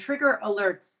and trigger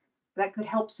alerts that could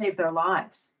help save their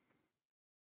lives.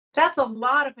 That's a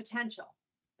lot of potential,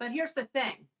 but here's the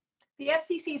thing. The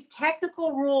FCC's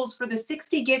technical rules for the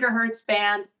 60 gigahertz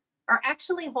band are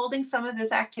actually holding some of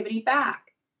this activity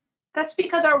back. That's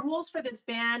because our rules for this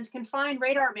band confine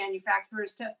radar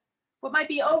manufacturers to what might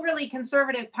be overly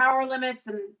conservative power limits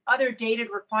and other dated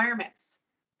requirements.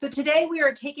 So today we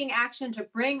are taking action to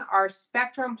bring our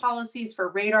spectrum policies for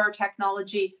radar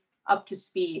technology up to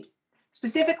speed.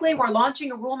 Specifically, we're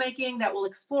launching a rulemaking that will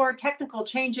explore technical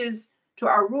changes to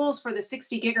our rules for the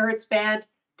 60 gigahertz band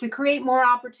to create more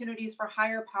opportunities for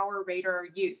higher power radar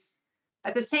use.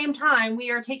 At the same time,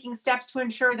 we are taking steps to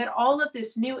ensure that all of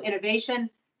this new innovation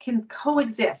can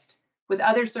coexist with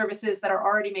other services that are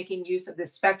already making use of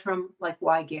this spectrum, like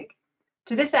WiGig.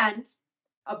 To this end,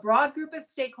 A broad group of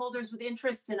stakeholders with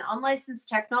interests in unlicensed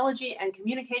technology and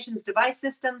communications device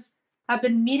systems have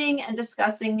been meeting and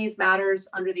discussing these matters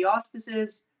under the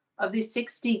auspices of the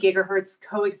 60 gigahertz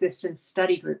coexistence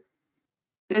study group.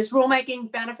 This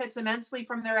rulemaking benefits immensely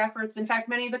from their efforts. In fact,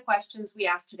 many of the questions we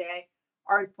asked today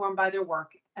are informed by their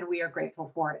work, and we are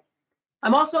grateful for it.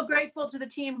 I'm also grateful to the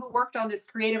team who worked on this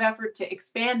creative effort to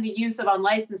expand the use of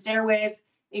unlicensed airwaves,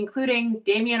 including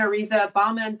Damian Ariza,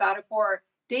 Bahman Badapour,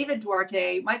 David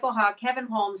Duarte, Michael Hawk, Kevin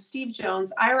Holmes, Steve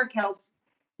Jones, Ira Keltz,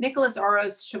 Nicholas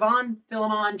Oros, Siobhan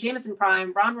Philemon, Jameson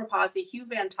Prime, Ron Rapazzi, Hugh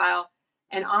Van Tile,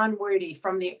 and An Wordy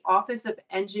from the Office of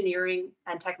Engineering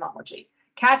and Technology.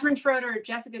 Catherine Schroeder,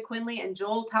 Jessica Quinley, and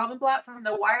Joel Taubenblatt from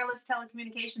the Wireless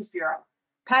Telecommunications Bureau.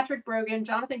 Patrick Brogan,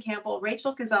 Jonathan Campbell,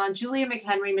 Rachel Kazan, Julia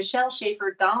McHenry, Michelle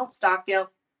Schaefer, Donald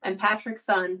Stockdale, and Patrick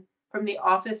Sun from the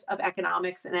Office of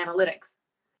Economics and Analytics.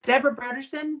 Deborah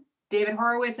Broderson, David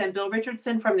Horowitz, and Bill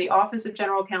Richardson from the Office of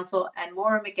General Counsel, and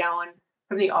Maura McGowan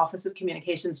from the Office of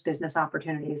Communications Business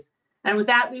Opportunities. And with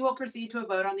that, we will proceed to a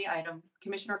vote on the item.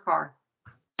 Commissioner Carr.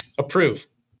 Approve.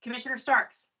 Commissioner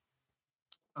Starks.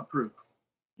 Approve.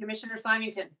 Commissioner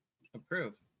Symington.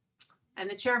 Approve. And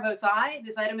the chair votes aye.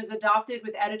 This item is adopted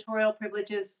with editorial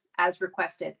privileges as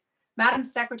requested. Madam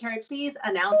Secretary, please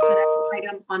announce the next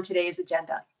item on today's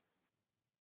agenda.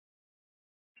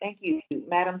 Thank you,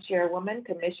 Madam Chairwoman,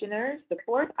 Commissioners. The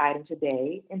fourth item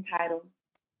today entitled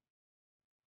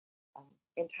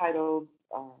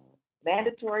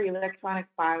Mandatory Electronic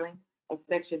Filing of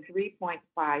Section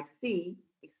 3.5C,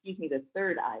 the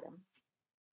third item,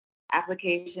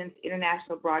 Applications,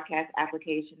 International Broadcast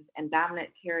Applications, and Dominant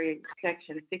Carrier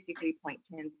Section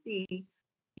 63.10C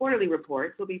quarterly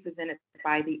reports will be presented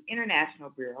by the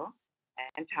International Bureau,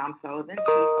 and Tom Sullivan,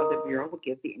 Chief of the Bureau, will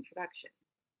give the introduction.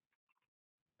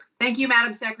 Thank you,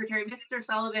 Madam Secretary. Mr.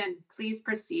 Sullivan, please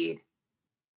proceed.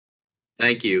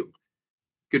 Thank you.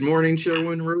 Good morning,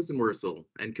 Chairwoman Rosenworcel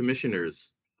and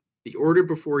Commissioners. The order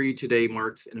before you today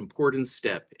marks an important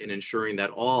step in ensuring that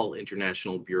all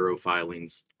International Bureau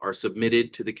filings are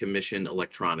submitted to the Commission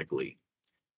electronically.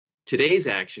 Today's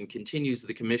action continues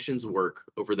the Commission's work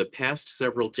over the past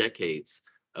several decades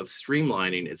of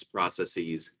streamlining its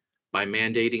processes by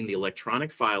mandating the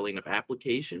electronic filing of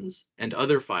applications and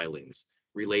other filings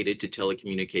related to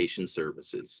telecommunication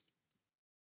services.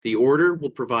 The order will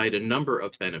provide a number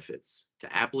of benefits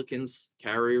to applicants,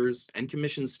 carriers, and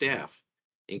Commission staff,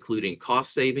 including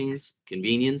cost savings,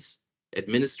 convenience,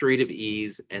 administrative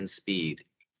ease, and speed.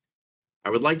 I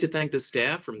would like to thank the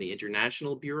staff from the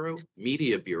International Bureau,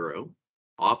 Media Bureau,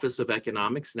 Office of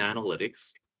Economics and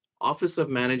Analytics, Office of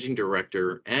Managing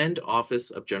Director, and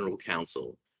Office of General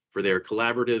Counsel for their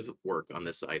collaborative work on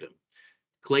this item.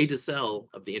 Clay DeSalle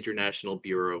of the International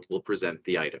Bureau will present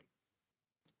the item.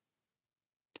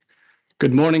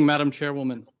 Good morning, Madam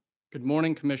Chairwoman. Good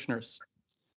morning, Commissioners.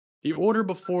 The order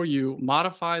before you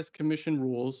modifies Commission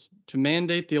rules to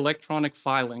mandate the electronic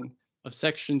filing of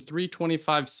Section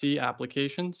 325C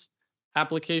applications,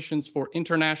 applications for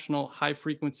International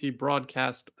High-Frequency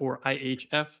Broadcast or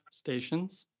IHF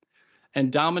stations,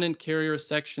 and Dominant Carrier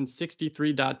Section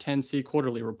 63.10C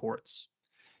quarterly reports.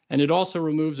 And it also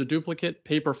removes a duplicate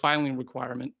paper filing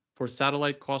requirement for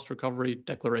satellite cost recovery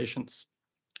declarations.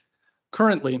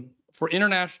 Currently, for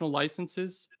international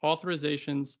licenses,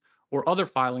 authorizations, or other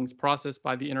filings processed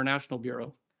by the International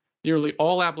Bureau, nearly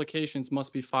all applications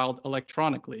must be filed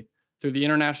electronically through the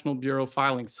International Bureau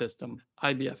Filing System,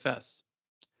 IBFS,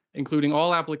 including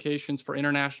all applications for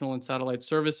international and satellite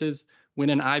services when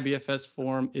an IBFS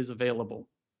form is available.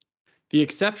 The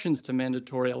exceptions to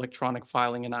mandatory electronic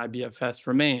filing in IBFS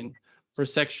remain for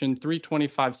Section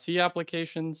 325C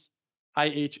applications,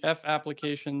 IHF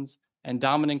applications, and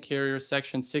Dominant Carrier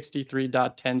Section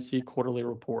 63.10C quarterly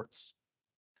reports.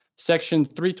 Section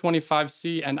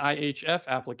 325C and IHF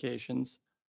applications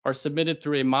are submitted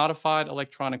through a modified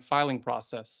electronic filing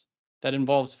process that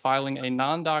involves filing a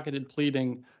non-docketed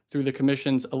pleading through the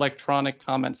Commission's electronic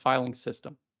comment filing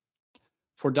system.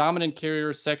 For Dominant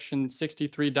Carrier Section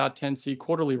 63.10C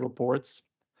quarterly reports,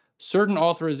 certain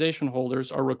authorization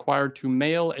holders are required to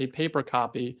mail a paper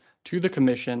copy to the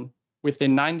Commission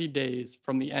within 90 days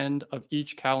from the end of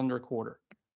each calendar quarter.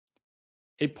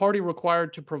 A party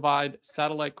required to provide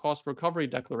satellite cost recovery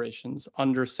declarations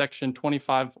under Section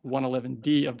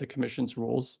 25.111D of the Commission's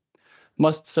rules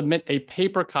must submit a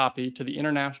paper copy to the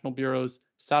International Bureau's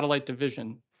Satellite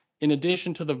Division, in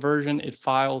addition to the version it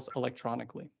files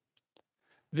electronically.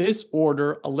 This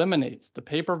order eliminates the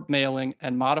paper mailing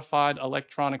and modified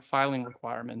electronic filing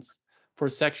requirements for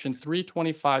Section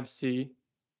 325C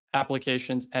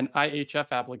applications and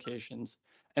IHF applications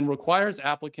and requires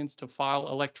applicants to file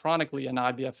electronically in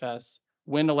IBFS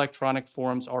when electronic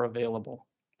forms are available.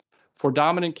 For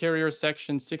dominant carrier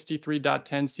section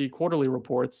 63.10C quarterly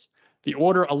reports, the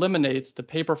order eliminates the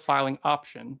paper filing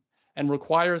option and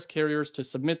requires carriers to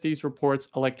submit these reports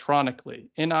electronically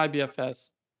in IBFS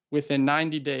within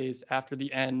 90 days after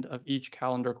the end of each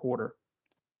calendar quarter.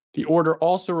 The order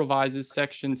also revises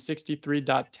section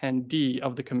 63.10D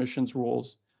of the Commission's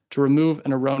rules to remove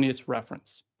an erroneous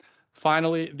reference.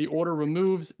 Finally, the order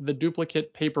removes the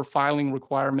duplicate paper filing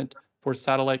requirement for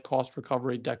satellite cost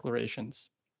recovery declarations.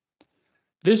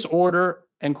 This order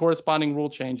and corresponding rule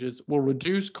changes will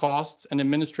reduce costs and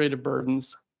administrative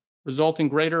burdens, result in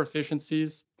greater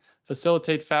efficiencies,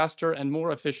 facilitate faster and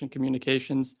more efficient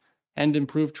communications, and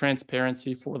improve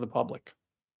transparency for the public.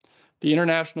 The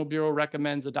International Bureau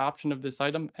recommends adoption of this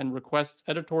item and requests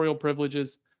editorial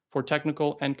privileges for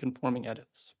technical and conforming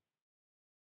edits.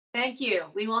 Thank you.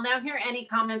 We will now hear any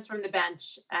comments from the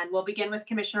bench, and we'll begin with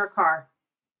Commissioner Carr.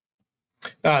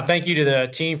 Thank you to the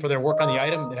team for their work on the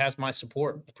item. It has my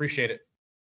support. Appreciate it.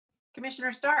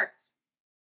 Commissioner Starks.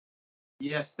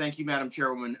 Yes, thank you, Madam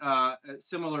Chairwoman.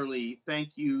 Similarly,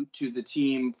 thank you to the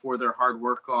team for their hard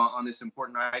work on this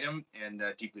important item, and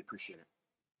deeply appreciate it.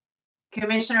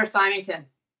 Commissioner Symington.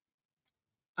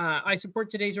 I support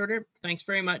today's order. Thanks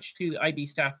very much to IB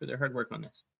staff for their hard work on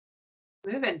this.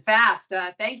 Moving fast.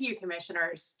 Thank you,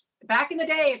 commissioners. Back in the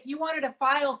day, if you wanted to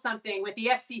file something with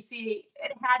the FCC,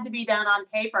 it had to be done on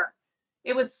paper.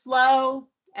 It was slow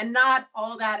and not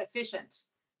all that efficient.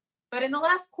 But in the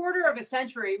last quarter of a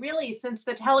century, really since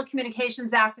the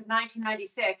Telecommunications Act of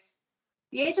 1996,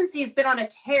 the agency has been on a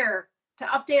tear to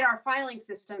update our filing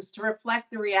systems to reflect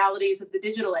the realities of the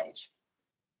digital age.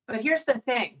 But here's the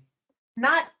thing.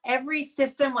 Not every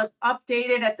system was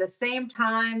updated at the same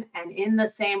time and in the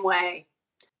same way.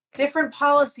 Different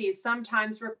policies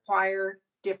sometimes require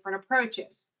different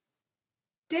approaches.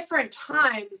 Different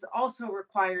times also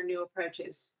require new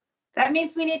approaches. That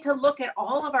means we need to look at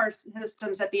all of our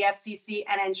systems at the FCC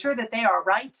and ensure that they are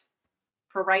right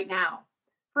for right now.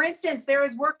 For instance, there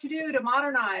is work to do to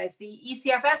modernize the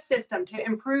ECFS system to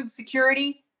improve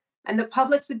security and the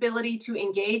public's ability to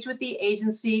engage with the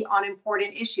agency on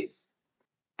important issues.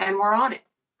 And we're on it.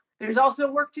 There's also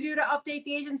work to do to update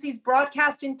the agency's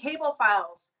broadcast and cable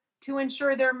files to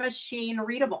ensure they're machine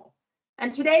readable.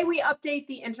 And today we update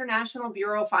the International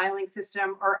Bureau Filing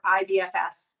System, or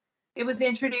IBFS. It was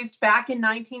introduced back in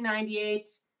 1998,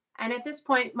 and at this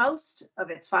point, most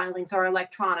of its filings are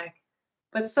electronic,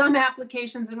 but some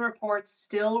applications and reports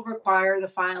still require the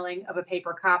filing of a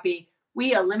paper copy.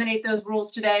 We eliminate those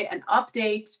rules today and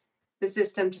update the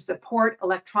system to support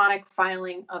electronic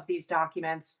filing of these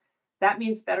documents. That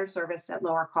means better service at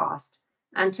lower cost.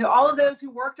 And to all of those who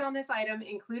worked on this item,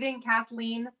 including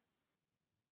Kathleen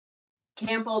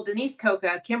Campbell, Denise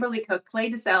Coca, Kimberly Cook, Clay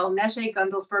DeSalle, Neshe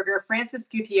Gundelsberger, Francis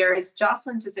Gutierrez,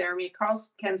 Jocelyn Chisarmi, Carl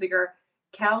Kenziger,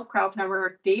 Cal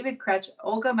Krauthammer, David Kretsch,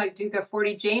 Olga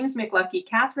Magduga-Forty, James McLucky,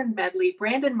 Catherine Medley,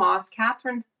 Brandon Moss,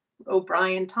 Catherine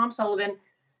O'Brien, Tom Sullivan,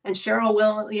 and Cheryl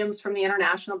Williams from the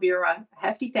International Bureau. A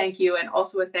hefty thank you, and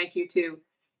also a thank you to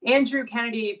Andrew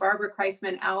Kennedy, Barbara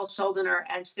Kreisman, Al Schuldener,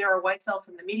 and Sarah Whitesell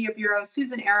from the Media Bureau,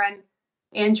 Susan Aaron,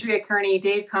 Andrea Kearney,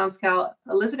 Dave Conskell,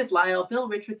 Elizabeth Lyle, Bill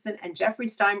Richardson, and Jeffrey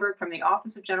Steinberg from the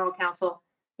Office of General Counsel,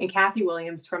 and Kathy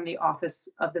Williams from the Office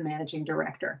of the Managing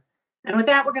Director. And with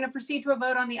that, we're going to proceed to a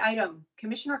vote on the item.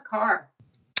 Commissioner Carr.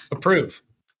 Approve.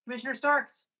 Commissioner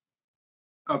Starks.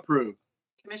 Approve.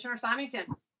 Commissioner Symington.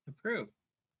 Approve.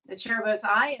 The chair votes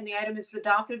aye, and the item is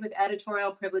adopted with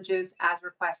editorial privileges as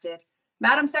requested.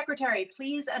 Madam Secretary,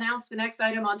 please announce the next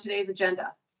item on today's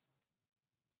agenda.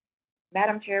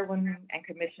 Madam Chairwoman and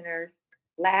Commissioners,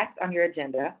 last on your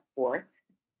agenda, fourth,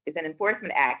 is an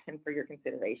enforcement action for your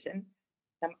consideration.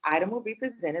 Some item will be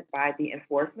presented by the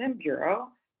Enforcement Bureau,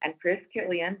 and Chris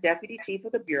Killian, Deputy Chief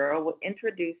of the Bureau, will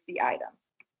introduce the item.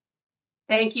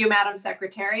 Thank you, Madam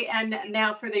Secretary. And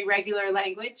now for the regular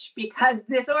language, because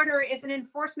this order is an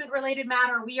enforcement-related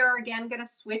matter, we are again going to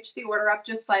switch the order up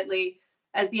just slightly,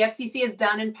 as the FCC has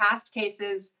done in past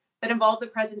cases that involve the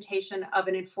presentation of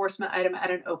an enforcement item at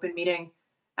an open meeting.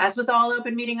 As with all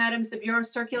open meeting items, the Bureau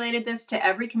circulated this to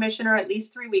every commissioner at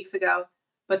least 3 weeks ago,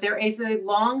 but there is a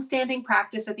long-standing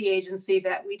practice at the agency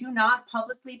that we do not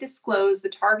publicly disclose the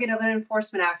target of an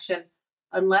enforcement action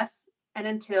unless and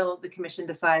until the commission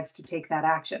decides to take that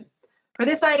action. For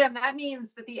this item, that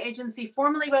means that the agency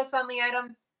formally votes on the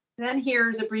item, then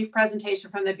hears a brief presentation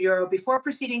from the Bureau before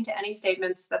proceeding to any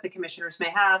statements that the commissioners may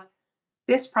have.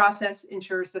 This process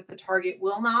ensures that the target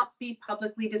will not be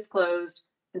publicly disclosed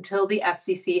until the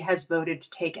FCC has voted to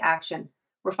take action.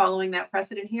 We're following that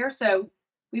precedent here, so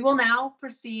we will now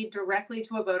proceed directly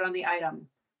to a vote on the item.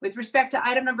 With respect to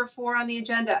item number 4 on the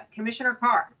agenda, Commissioner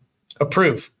Carr,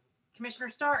 Approve. Commissioner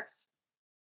Starks,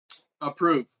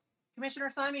 Approve. Commissioner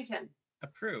Symington.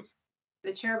 Approve.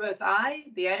 The chair votes aye.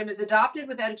 The item is adopted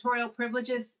with editorial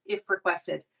privileges if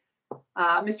requested.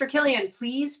 Mr. Killian,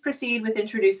 please proceed with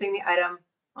introducing the item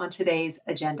on today's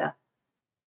agenda.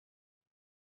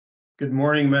 Good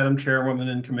morning, Madam Chairwoman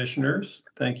and Commissioners.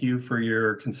 Thank you for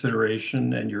your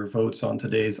consideration and your votes on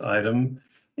today's item,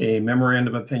 a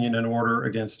memorandum opinion and order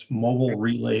against Mobile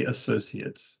Relay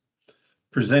Associates.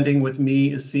 Presenting with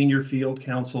me is Senior Field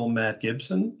Counsel Matt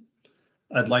Gibson.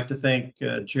 I'd like to thank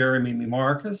Jeremy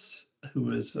Marcus,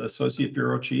 who is Associate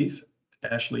Bureau Chief,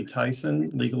 Ashley Tyson,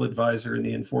 Legal Advisor in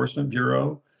the Enforcement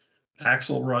Bureau,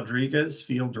 Axel Rodriguez,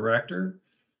 Field Director,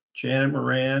 Janet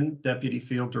Moran, Deputy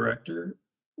Field Director,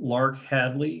 Lark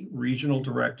Hadley, Regional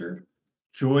Director,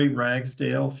 Joy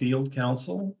Ragsdale, Field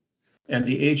Counsel, and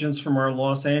the agents from our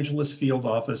Los Angeles field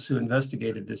office who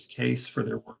investigated this case for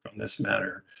their work on this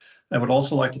matter. I would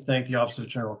also like to thank the Office of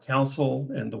General Counsel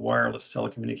and the Wireless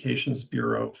Telecommunications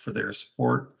Bureau for their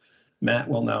support. Matt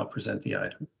will now present the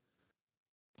item.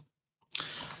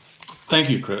 Thank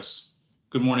you, Chris.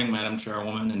 Good morning, Madam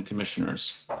Chairwoman and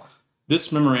Commissioners.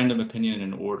 This memorandum opinion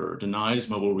and order denies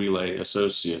Mobile Relay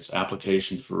Associates'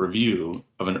 application for review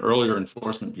of an earlier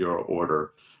Enforcement Bureau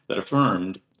order that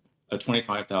affirmed a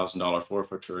 $25,000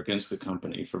 forfeiture against the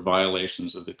company for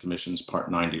violations of the Commission's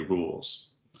Part 90 rules.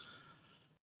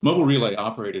 Mobile Relay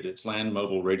operated its land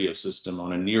mobile radio system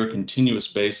on a near continuous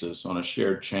basis on a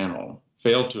shared channel,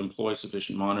 failed to employ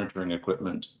sufficient monitoring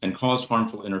equipment, and caused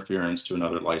harmful interference to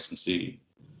another licensee.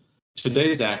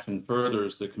 Today's action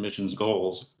furthers the Commission's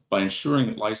goals by ensuring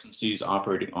that licensees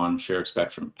operating on shared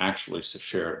spectrum actually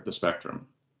share the spectrum.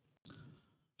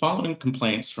 Following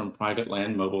complaints from private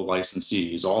land mobile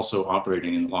licensees also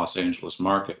operating in the Los Angeles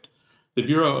market, the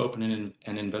Bureau opened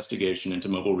an investigation into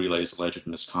Mobile Relay's alleged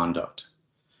misconduct.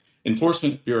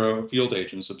 Enforcement Bureau field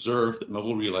agents observed that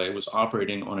Mobile Relay was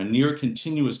operating on a near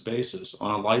continuous basis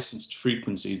on a licensed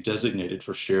frequency designated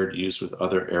for shared use with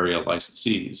other area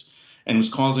licensees, and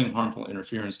was causing harmful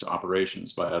interference to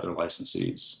operations by other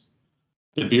licensees.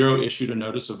 The Bureau issued a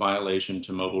notice of violation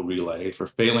to Mobile Relay for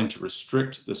failing to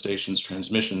restrict the station's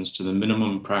transmissions to the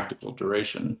minimum practical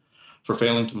duration, for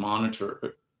failing to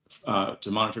monitor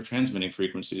transmitting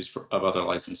frequencies of other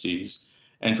licensees,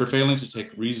 and for failing to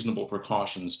take reasonable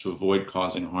precautions to avoid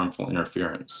causing harmful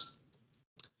interference.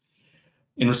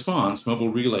 In response, Mobile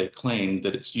Relay claimed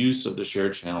that its use of the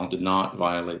shared channel did not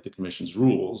violate the Commission's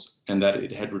rules and that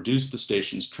it had reduced the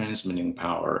station's transmitting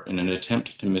power in an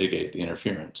attempt to mitigate the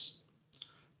interference.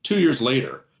 2 years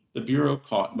later, the Bureau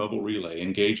caught Mobile Relay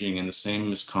engaging in the same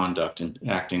misconduct and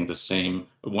acting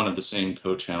one of the same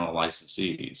co-channel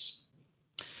licensees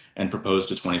and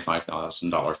proposed a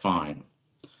 $25,000 fine.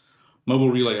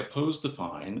 Mobile Relay opposed the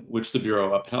fine, which the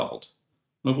Bureau upheld.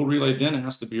 Mobile Relay then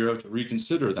asked the Bureau to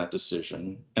reconsider that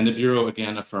decision, and the Bureau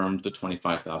again affirmed the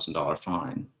 $25,000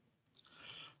 fine.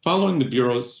 Following the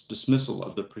Bureau's dismissal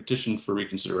of the petition for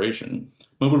reconsideration,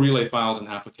 Mobile Relay filed an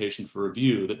application for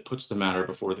review that puts the matter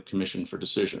before the Commission for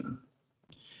decision.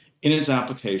 In its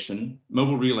application,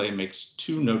 Mobile Relay makes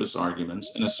 2 notice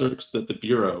arguments and asserts that the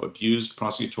Bureau abused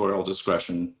prosecutorial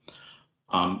discretion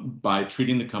by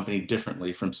treating the company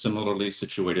differently from similarly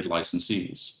situated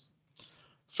licensees.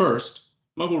 First,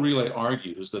 Mobile Relay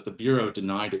argues that the Bureau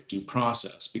denied it due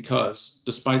process because,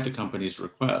 despite the company's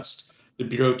request, the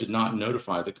Bureau did not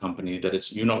notify the company that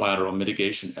its unilateral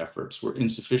mitigation efforts were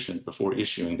insufficient before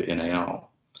issuing the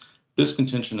NAL. This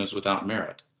contention is without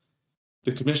merit.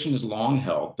 The Commission has long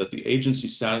held that the agency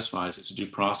satisfies its due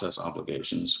process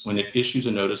obligations when it issues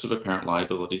a notice of apparent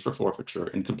liability for forfeiture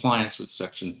in compliance with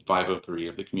Section 503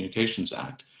 of the Communications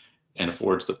Act and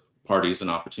affords the parties an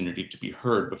opportunity to be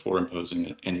heard before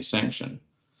imposing any sanction.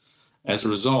 As a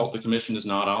result, the Commission is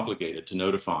not obligated to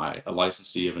notify a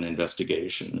licensee of an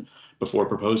investigation before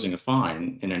proposing a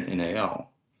fine in an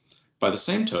NAL. By the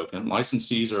same token,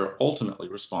 licensees are ultimately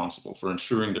responsible for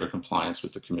ensuring their compliance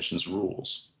with the Commission's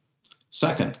rules.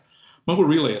 Second, Mobile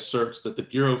Relay asserts that the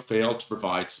Bureau failed to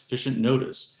provide sufficient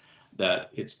notice that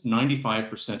its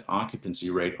 95% occupancy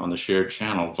rate on the shared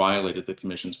channel violated the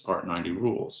Commission's Part 90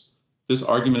 rules. This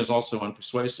argument is also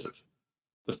unpersuasive.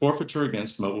 The forfeiture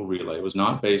against Mobile Relay was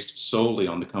not based solely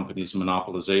on the company's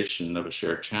monopolization of a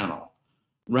shared channel.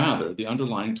 Rather, the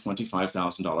underlying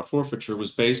 $25,000 forfeiture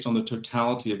was based on the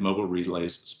totality of Mobile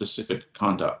Relay's specific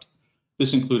conduct.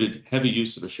 This included heavy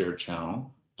use of a shared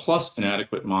channel, plus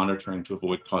inadequate monitoring to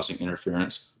avoid causing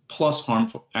interference, plus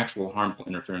actual harmful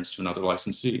interference to another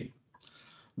licensee.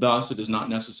 Thus, it is not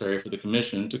necessary for the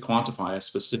Commission to quantify a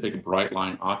specific bright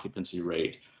line occupancy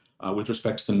rate with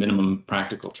respect to the minimum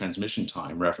practical transmission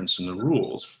time referenced in the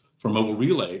rules for mobile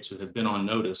relay to have been on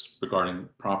notice regarding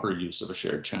proper use of a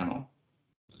shared channel.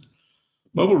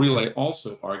 Mobile Relay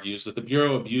also argues that the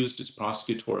Bureau abused its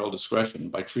prosecutorial discretion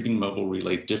by treating Mobile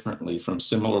Relay differently from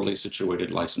similarly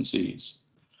situated licensees.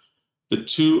 The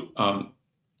two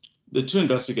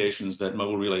investigations that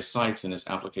Mobile Relay cites in its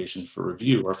application for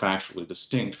review are factually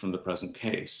distinct from the present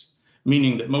case,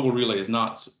 meaning that Mobile Relay is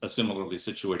not a similarly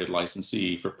situated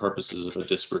licensee for purposes of a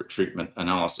disparate treatment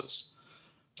analysis.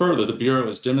 Further, the Bureau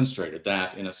has demonstrated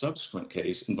that in a subsequent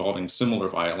case involving similar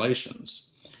violations,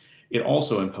 it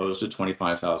also imposed a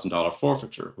 $25,000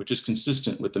 forfeiture, which is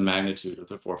consistent with the magnitude of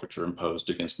the forfeiture imposed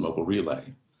against Mobile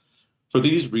Relay. For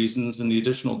these reasons and the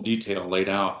additional detail laid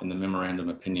out in the memorandum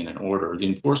opinion and order, the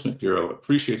Enforcement Bureau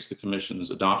appreciates the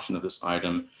Commission's adoption of this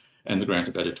item and the grant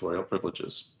of editorial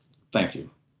privileges. Thank you.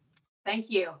 Thank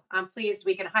you. I'm pleased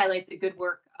we can highlight the good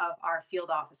work of our field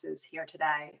offices here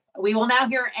today. We will now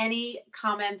hear any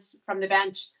comments from the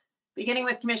bench, beginning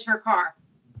with Commissioner Carr.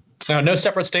 No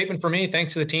separate statement for me.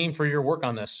 Thanks to the team for your work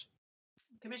on this.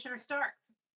 Commissioner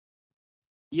Starks.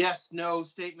 Yes, no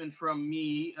statement from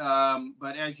me,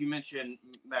 but as you mentioned,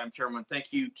 Madam Chairman,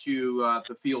 thank you to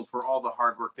the field for all the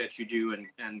hard work that you do,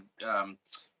 and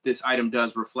this item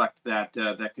does reflect that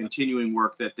that continuing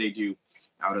work that they do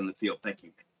out in the field. Thank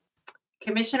you.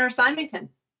 Commissioner Symington.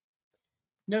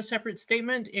 No separate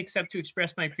statement except to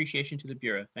express my appreciation to the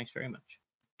Bureau. Thanks very much.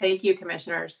 Thank you,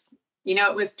 commissioners. You know,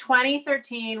 it was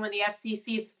 2013 when the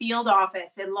FCC's field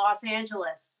office in Los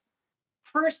Angeles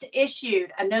first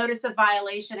issued a notice of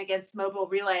violation against Mobile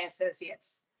Relay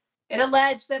Associates. It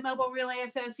alleged that Mobile Relay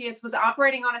Associates was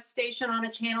operating on a station on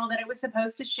a channel that it was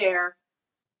supposed to share,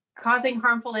 causing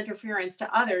harmful interference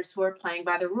to others who are playing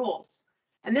by the rules.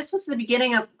 And this was the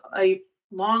beginning of a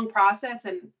long process,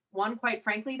 and one, quite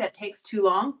frankly, that takes too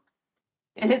long.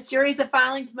 In his series of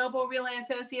filings, Mobile Relay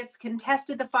Associates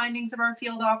contested the findings of our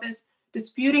field office,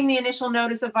 disputing the initial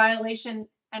notice of violation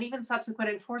and even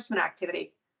subsequent enforcement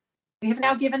activity. We have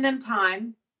now given them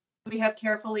time. We have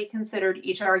carefully considered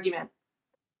each argument.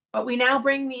 But we now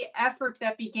bring the effort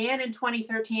that began in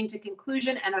 2013 to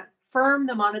conclusion and affirm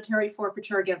the monetary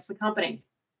forfeiture against the company.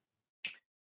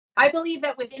 I believe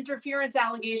that with interference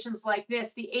allegations like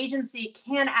this, the agency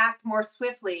can act more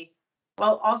swiftly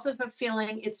while also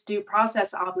fulfilling its due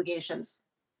process obligations.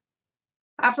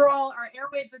 After all, our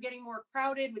airwaves are getting more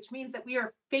crowded, which means that we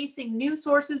are facing new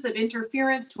sources of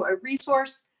interference to a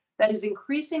resource that is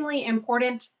increasingly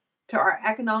important to our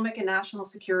economic and national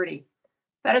security.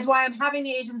 That is why I'm having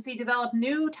the agency develop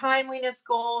new timeliness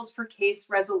goals for case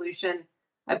resolution.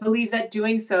 I believe that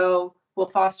doing so will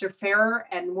foster fairer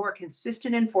and more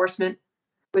consistent enforcement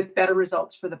with better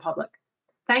results for the public.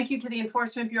 Thank you to the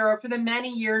Enforcement Bureau for the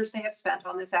many years they have spent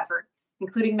on this effort,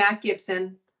 including Matt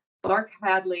Gibson, Clark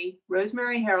Hadley,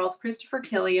 Rosemary Harold, Christopher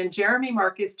Killian, Jeremy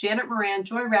Marcus, Janet Moran,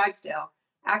 Joy Ragsdale,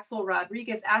 Axel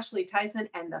Rodriguez, Ashley Tyson,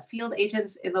 and the field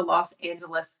agents in the Los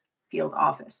Angeles field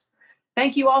office.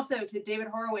 Thank you also to David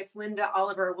Horowitz, Linda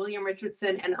Oliver, William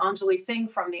Richardson, and Anjali Singh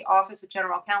from the Office of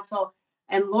General Counsel,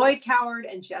 and Lloyd Coward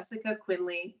and Jessica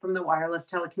Quinley from the Wireless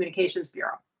Telecommunications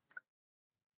Bureau.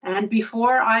 And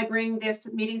before I bring this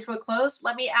meeting to a close,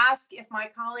 let me ask if my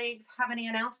colleagues have any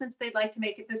announcements they'd like to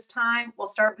make at this time. We'll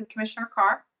start with Commissioner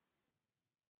Carr.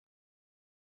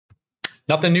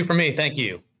 Nothing new for me. Thank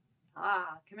you.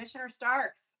 Commissioner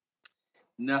Starks.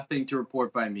 Nothing to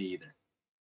report by me either.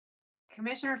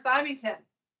 Commissioner Symington.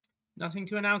 Nothing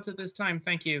to announce at this time.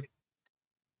 Thank you.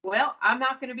 Well, I'm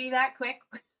not going to be that quick.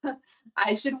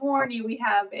 I should warn you, we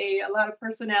have a lot of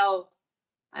personnel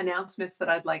announcements that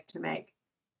I'd like to make.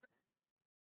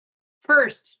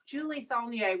 First, Julie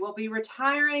Saulnier will be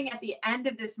retiring at the end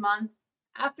of this month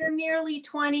after nearly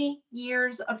 20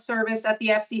 years of service at the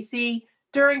FCC.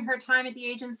 During her time at the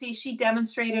agency, she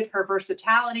demonstrated her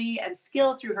versatility and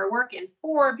skill through her work in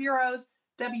 4 bureaus,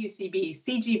 WCB,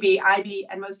 CGB, IB,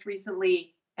 and most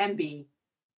recently, MB,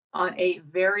 on a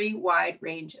very wide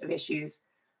range of issues.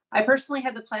 I personally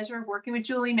had the pleasure of working with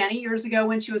Julie many years ago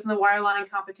when she was in the Wireline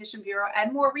Competition Bureau,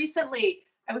 and more recently,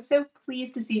 I was so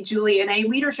pleased to see Julie in a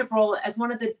leadership role as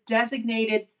one of the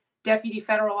designated deputy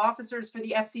federal officers for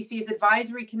the FCC's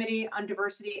Advisory Committee on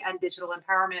Diversity and Digital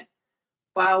Empowerment.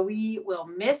 While we will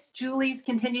miss Julie's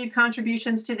continued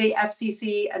contributions to the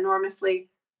FCC enormously,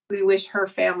 we wish her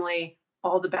family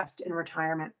all the best in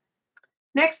retirement.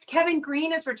 Next, Kevin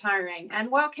Green is retiring. And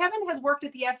while Kevin has worked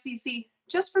at the FCC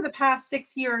just for the past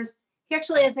 6 years, he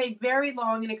actually has a very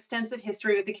long and extensive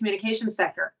history with the communications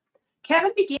sector.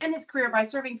 Kevin began his career by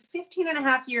serving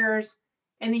 15.5 years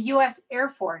in the U.S. Air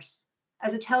Force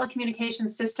as a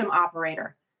telecommunications system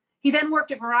operator. He then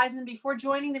worked at Verizon before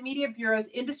joining the Media Bureau's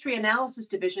Industry Analysis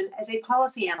Division as a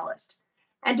policy analyst.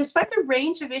 And despite the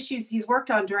range of issues he's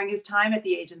worked on during his time at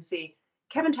the agency,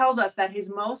 Kevin tells us that his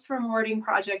most rewarding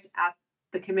project at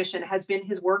the commission has been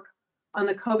his work on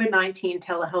the COVID-19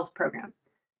 telehealth program.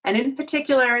 And in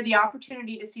particular, the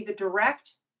opportunity to see the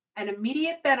direct and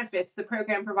immediate benefits the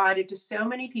program provided to so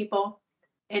many people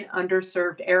in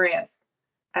underserved areas.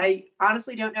 I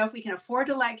honestly don't know if we can afford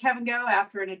to let Kevin go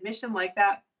after an admission like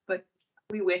that, but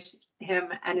we wish him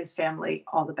and his family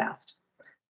all the best.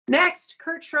 Next,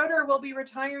 Kurt Schroeder will be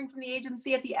retiring from the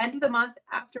agency at the end of the month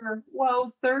after,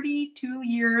 32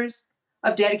 years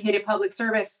of dedicated public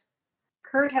service.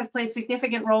 Kurt has played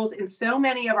significant roles in so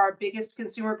many of our biggest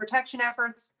consumer protection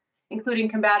efforts, including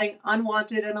combating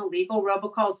unwanted and illegal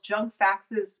robocalls, junk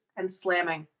faxes, and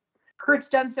slamming. Kurt's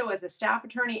done so as a staff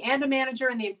attorney and a manager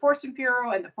in the Enforcement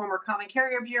Bureau and the former Common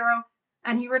Carrier Bureau,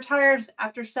 and he retires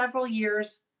after several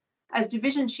years as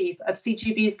division chief of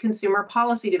CGB's Consumer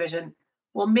Policy Division.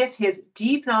 We'll miss his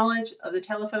deep knowledge of the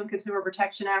Telephone Consumer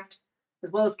Protection Act,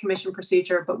 as well as commission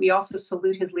procedure, but we also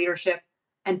salute his leadership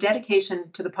and dedication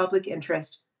to the public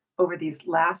interest over these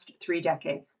last 3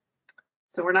 decades.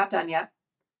 So we're not done yet.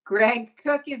 Greg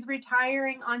Cook is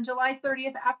retiring on July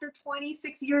 30th after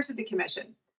 26 years at the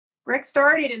commission. Greg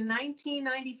started in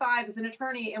 1995 as an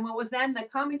attorney in what was then the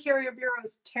Common Carrier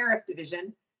Bureau's Tariff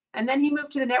Division, and then he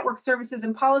moved to the Network Services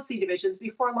and Policy Divisions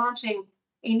before launching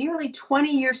a nearly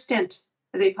 20-year stint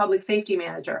as a public safety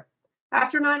manager.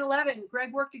 After 9/11,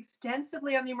 Greg worked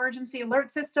extensively on the emergency alert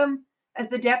system as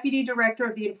the deputy director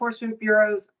of the Enforcement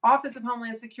Bureau's Office of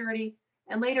Homeland Security,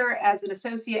 and later as an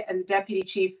associate and deputy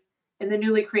chief in the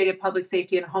newly created Public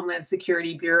Safety and Homeland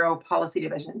Security Bureau Policy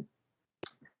Division.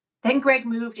 Then Greg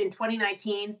moved in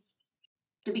 2019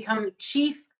 to become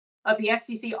chief of the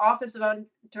FCC Office of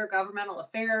Intergovernmental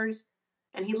Affairs,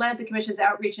 and he led the commission's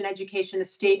outreach and education to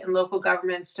state and local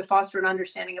governments to foster an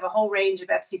understanding of a whole range of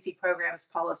FCC programs,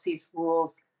 policies,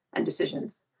 rules, and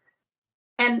decisions.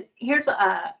 And here's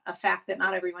a fact that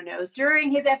not everyone knows.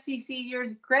 During his FCC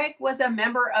years, Greg was a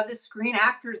member of the Screen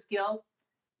Actors Guild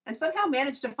and somehow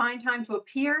managed to find time to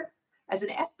appear as an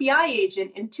FBI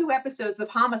agent in 2 episodes of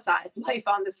Homicide: Life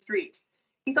on the Street.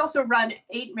 He's also run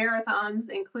 8 marathons,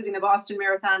 including the Boston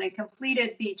Marathon, and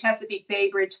completed the Chesapeake Bay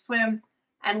Bridge swim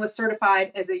and was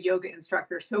certified as a yoga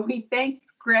instructor. So we thank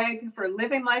Greg for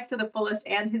living life to the fullest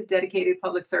and his dedicated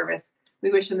public service. We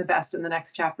wish him the best in the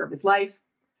next chapter of his life.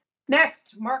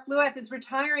 Next, Mark Lueth is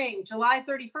retiring July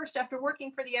 31st after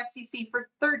working for the FCC for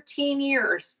 13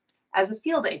 years as a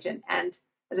field agent, and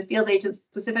as a field agent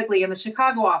specifically in the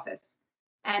Chicago office.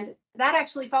 And that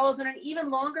actually follows on an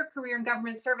even longer career in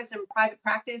government service and private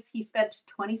practice. He spent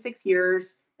 26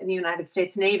 years in the United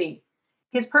States Navy.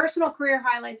 His personal career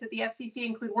highlights at the FCC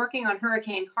include working on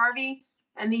Hurricane Harvey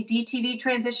and the DTV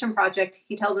transition project.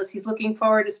 He tells us he's looking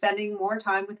forward to spending more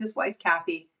time with his wife,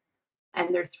 Kathy,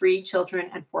 and their 3 children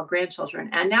and 4 grandchildren.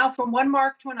 And now from one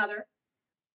Mark to another,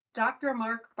 Dr.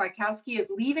 Mark Bykowski is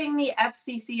leaving the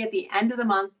FCC at the end of the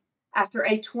month after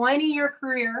a 20-year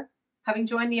career, having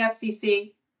joined the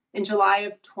FCC in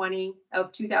July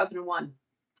of 2001.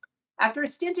 After a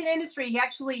stint in industry, he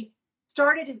actually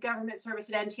started his government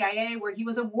service at NTIA, where he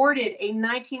was awarded a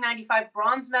 1995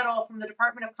 Bronze Medal from the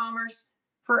Department of Commerce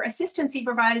for assistance he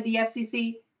provided the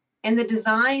FCC in the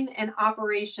design and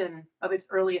operation of its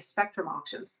earliest spectrum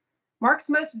auctions. Mark's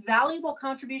most valuable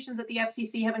contributions at the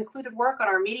FCC have included work on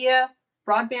our media,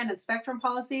 broadband, and spectrum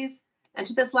policies. And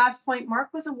to this last point, Mark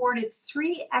was awarded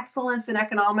 3 Excellence in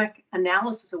Economic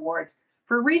Analysis Awards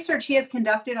for research he has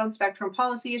conducted on spectrum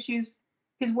policy issues.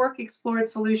 His work explored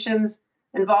solutions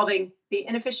involving the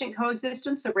inefficient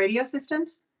coexistence of radio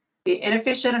systems, the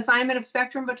inefficient assignment of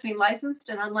spectrum between licensed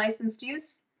and unlicensed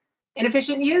use,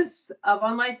 inefficient use of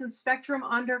unlicensed spectrum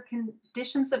under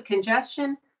conditions of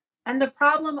congestion, and the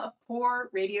problem of poor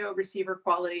radio receiver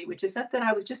quality, which is something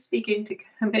I was just speaking to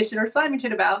Commissioner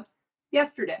Simonton about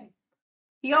yesterday.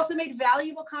 He also made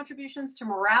valuable contributions to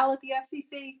morale at the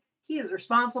FCC. He is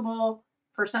responsible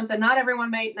for something not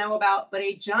everyone might know about, but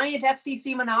a giant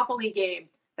FCC monopoly game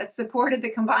that supported the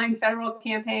combined federal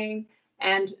campaign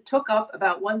and took up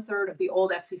about 1/3 of the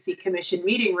old FCC commission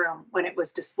meeting room when it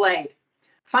was displayed.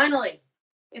 Finally,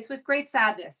 it's with great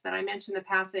sadness that I mention the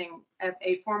passing of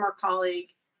a former colleague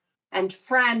and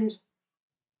friend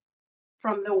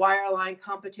from the Wireline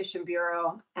Competition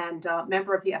Bureau and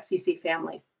member of the FCC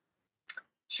family.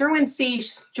 Sherwin C.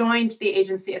 joined the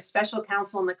agency as special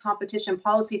counsel in the Competition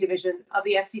Policy Division of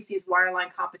the FCC's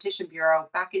Wireline Competition Bureau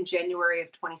back in January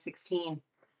of 2016.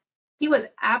 He was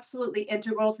absolutely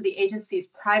integral to the agency's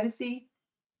privacy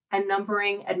and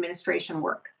numbering administration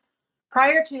work.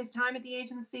 Prior to his time at the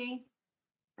agency,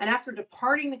 and after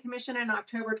departing the commission in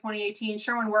October 2018,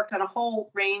 Sherwin worked on a whole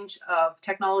range of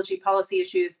technology policy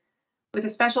issues with a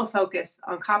special focus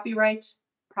on copyright,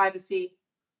 privacy,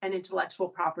 and intellectual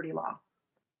property law.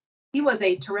 He was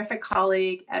a terrific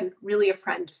colleague and really a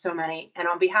friend to so many. And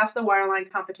on behalf of the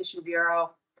Wireline Competition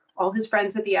Bureau, all his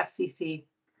friends at the FCC,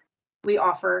 we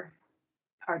offer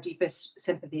our deepest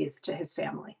sympathies to his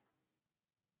family.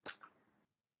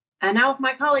 And now, if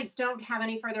my colleagues don't have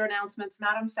any further announcements,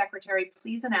 Madam Secretary,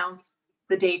 please announce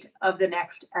the date of the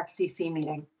next FCC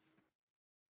meeting.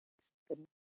 The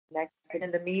next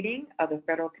in the meeting of the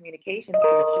Federal Communications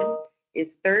Commission is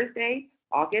Thursday,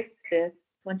 August 5th,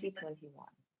 2021.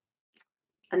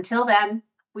 Until then,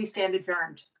 we stand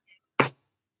adjourned.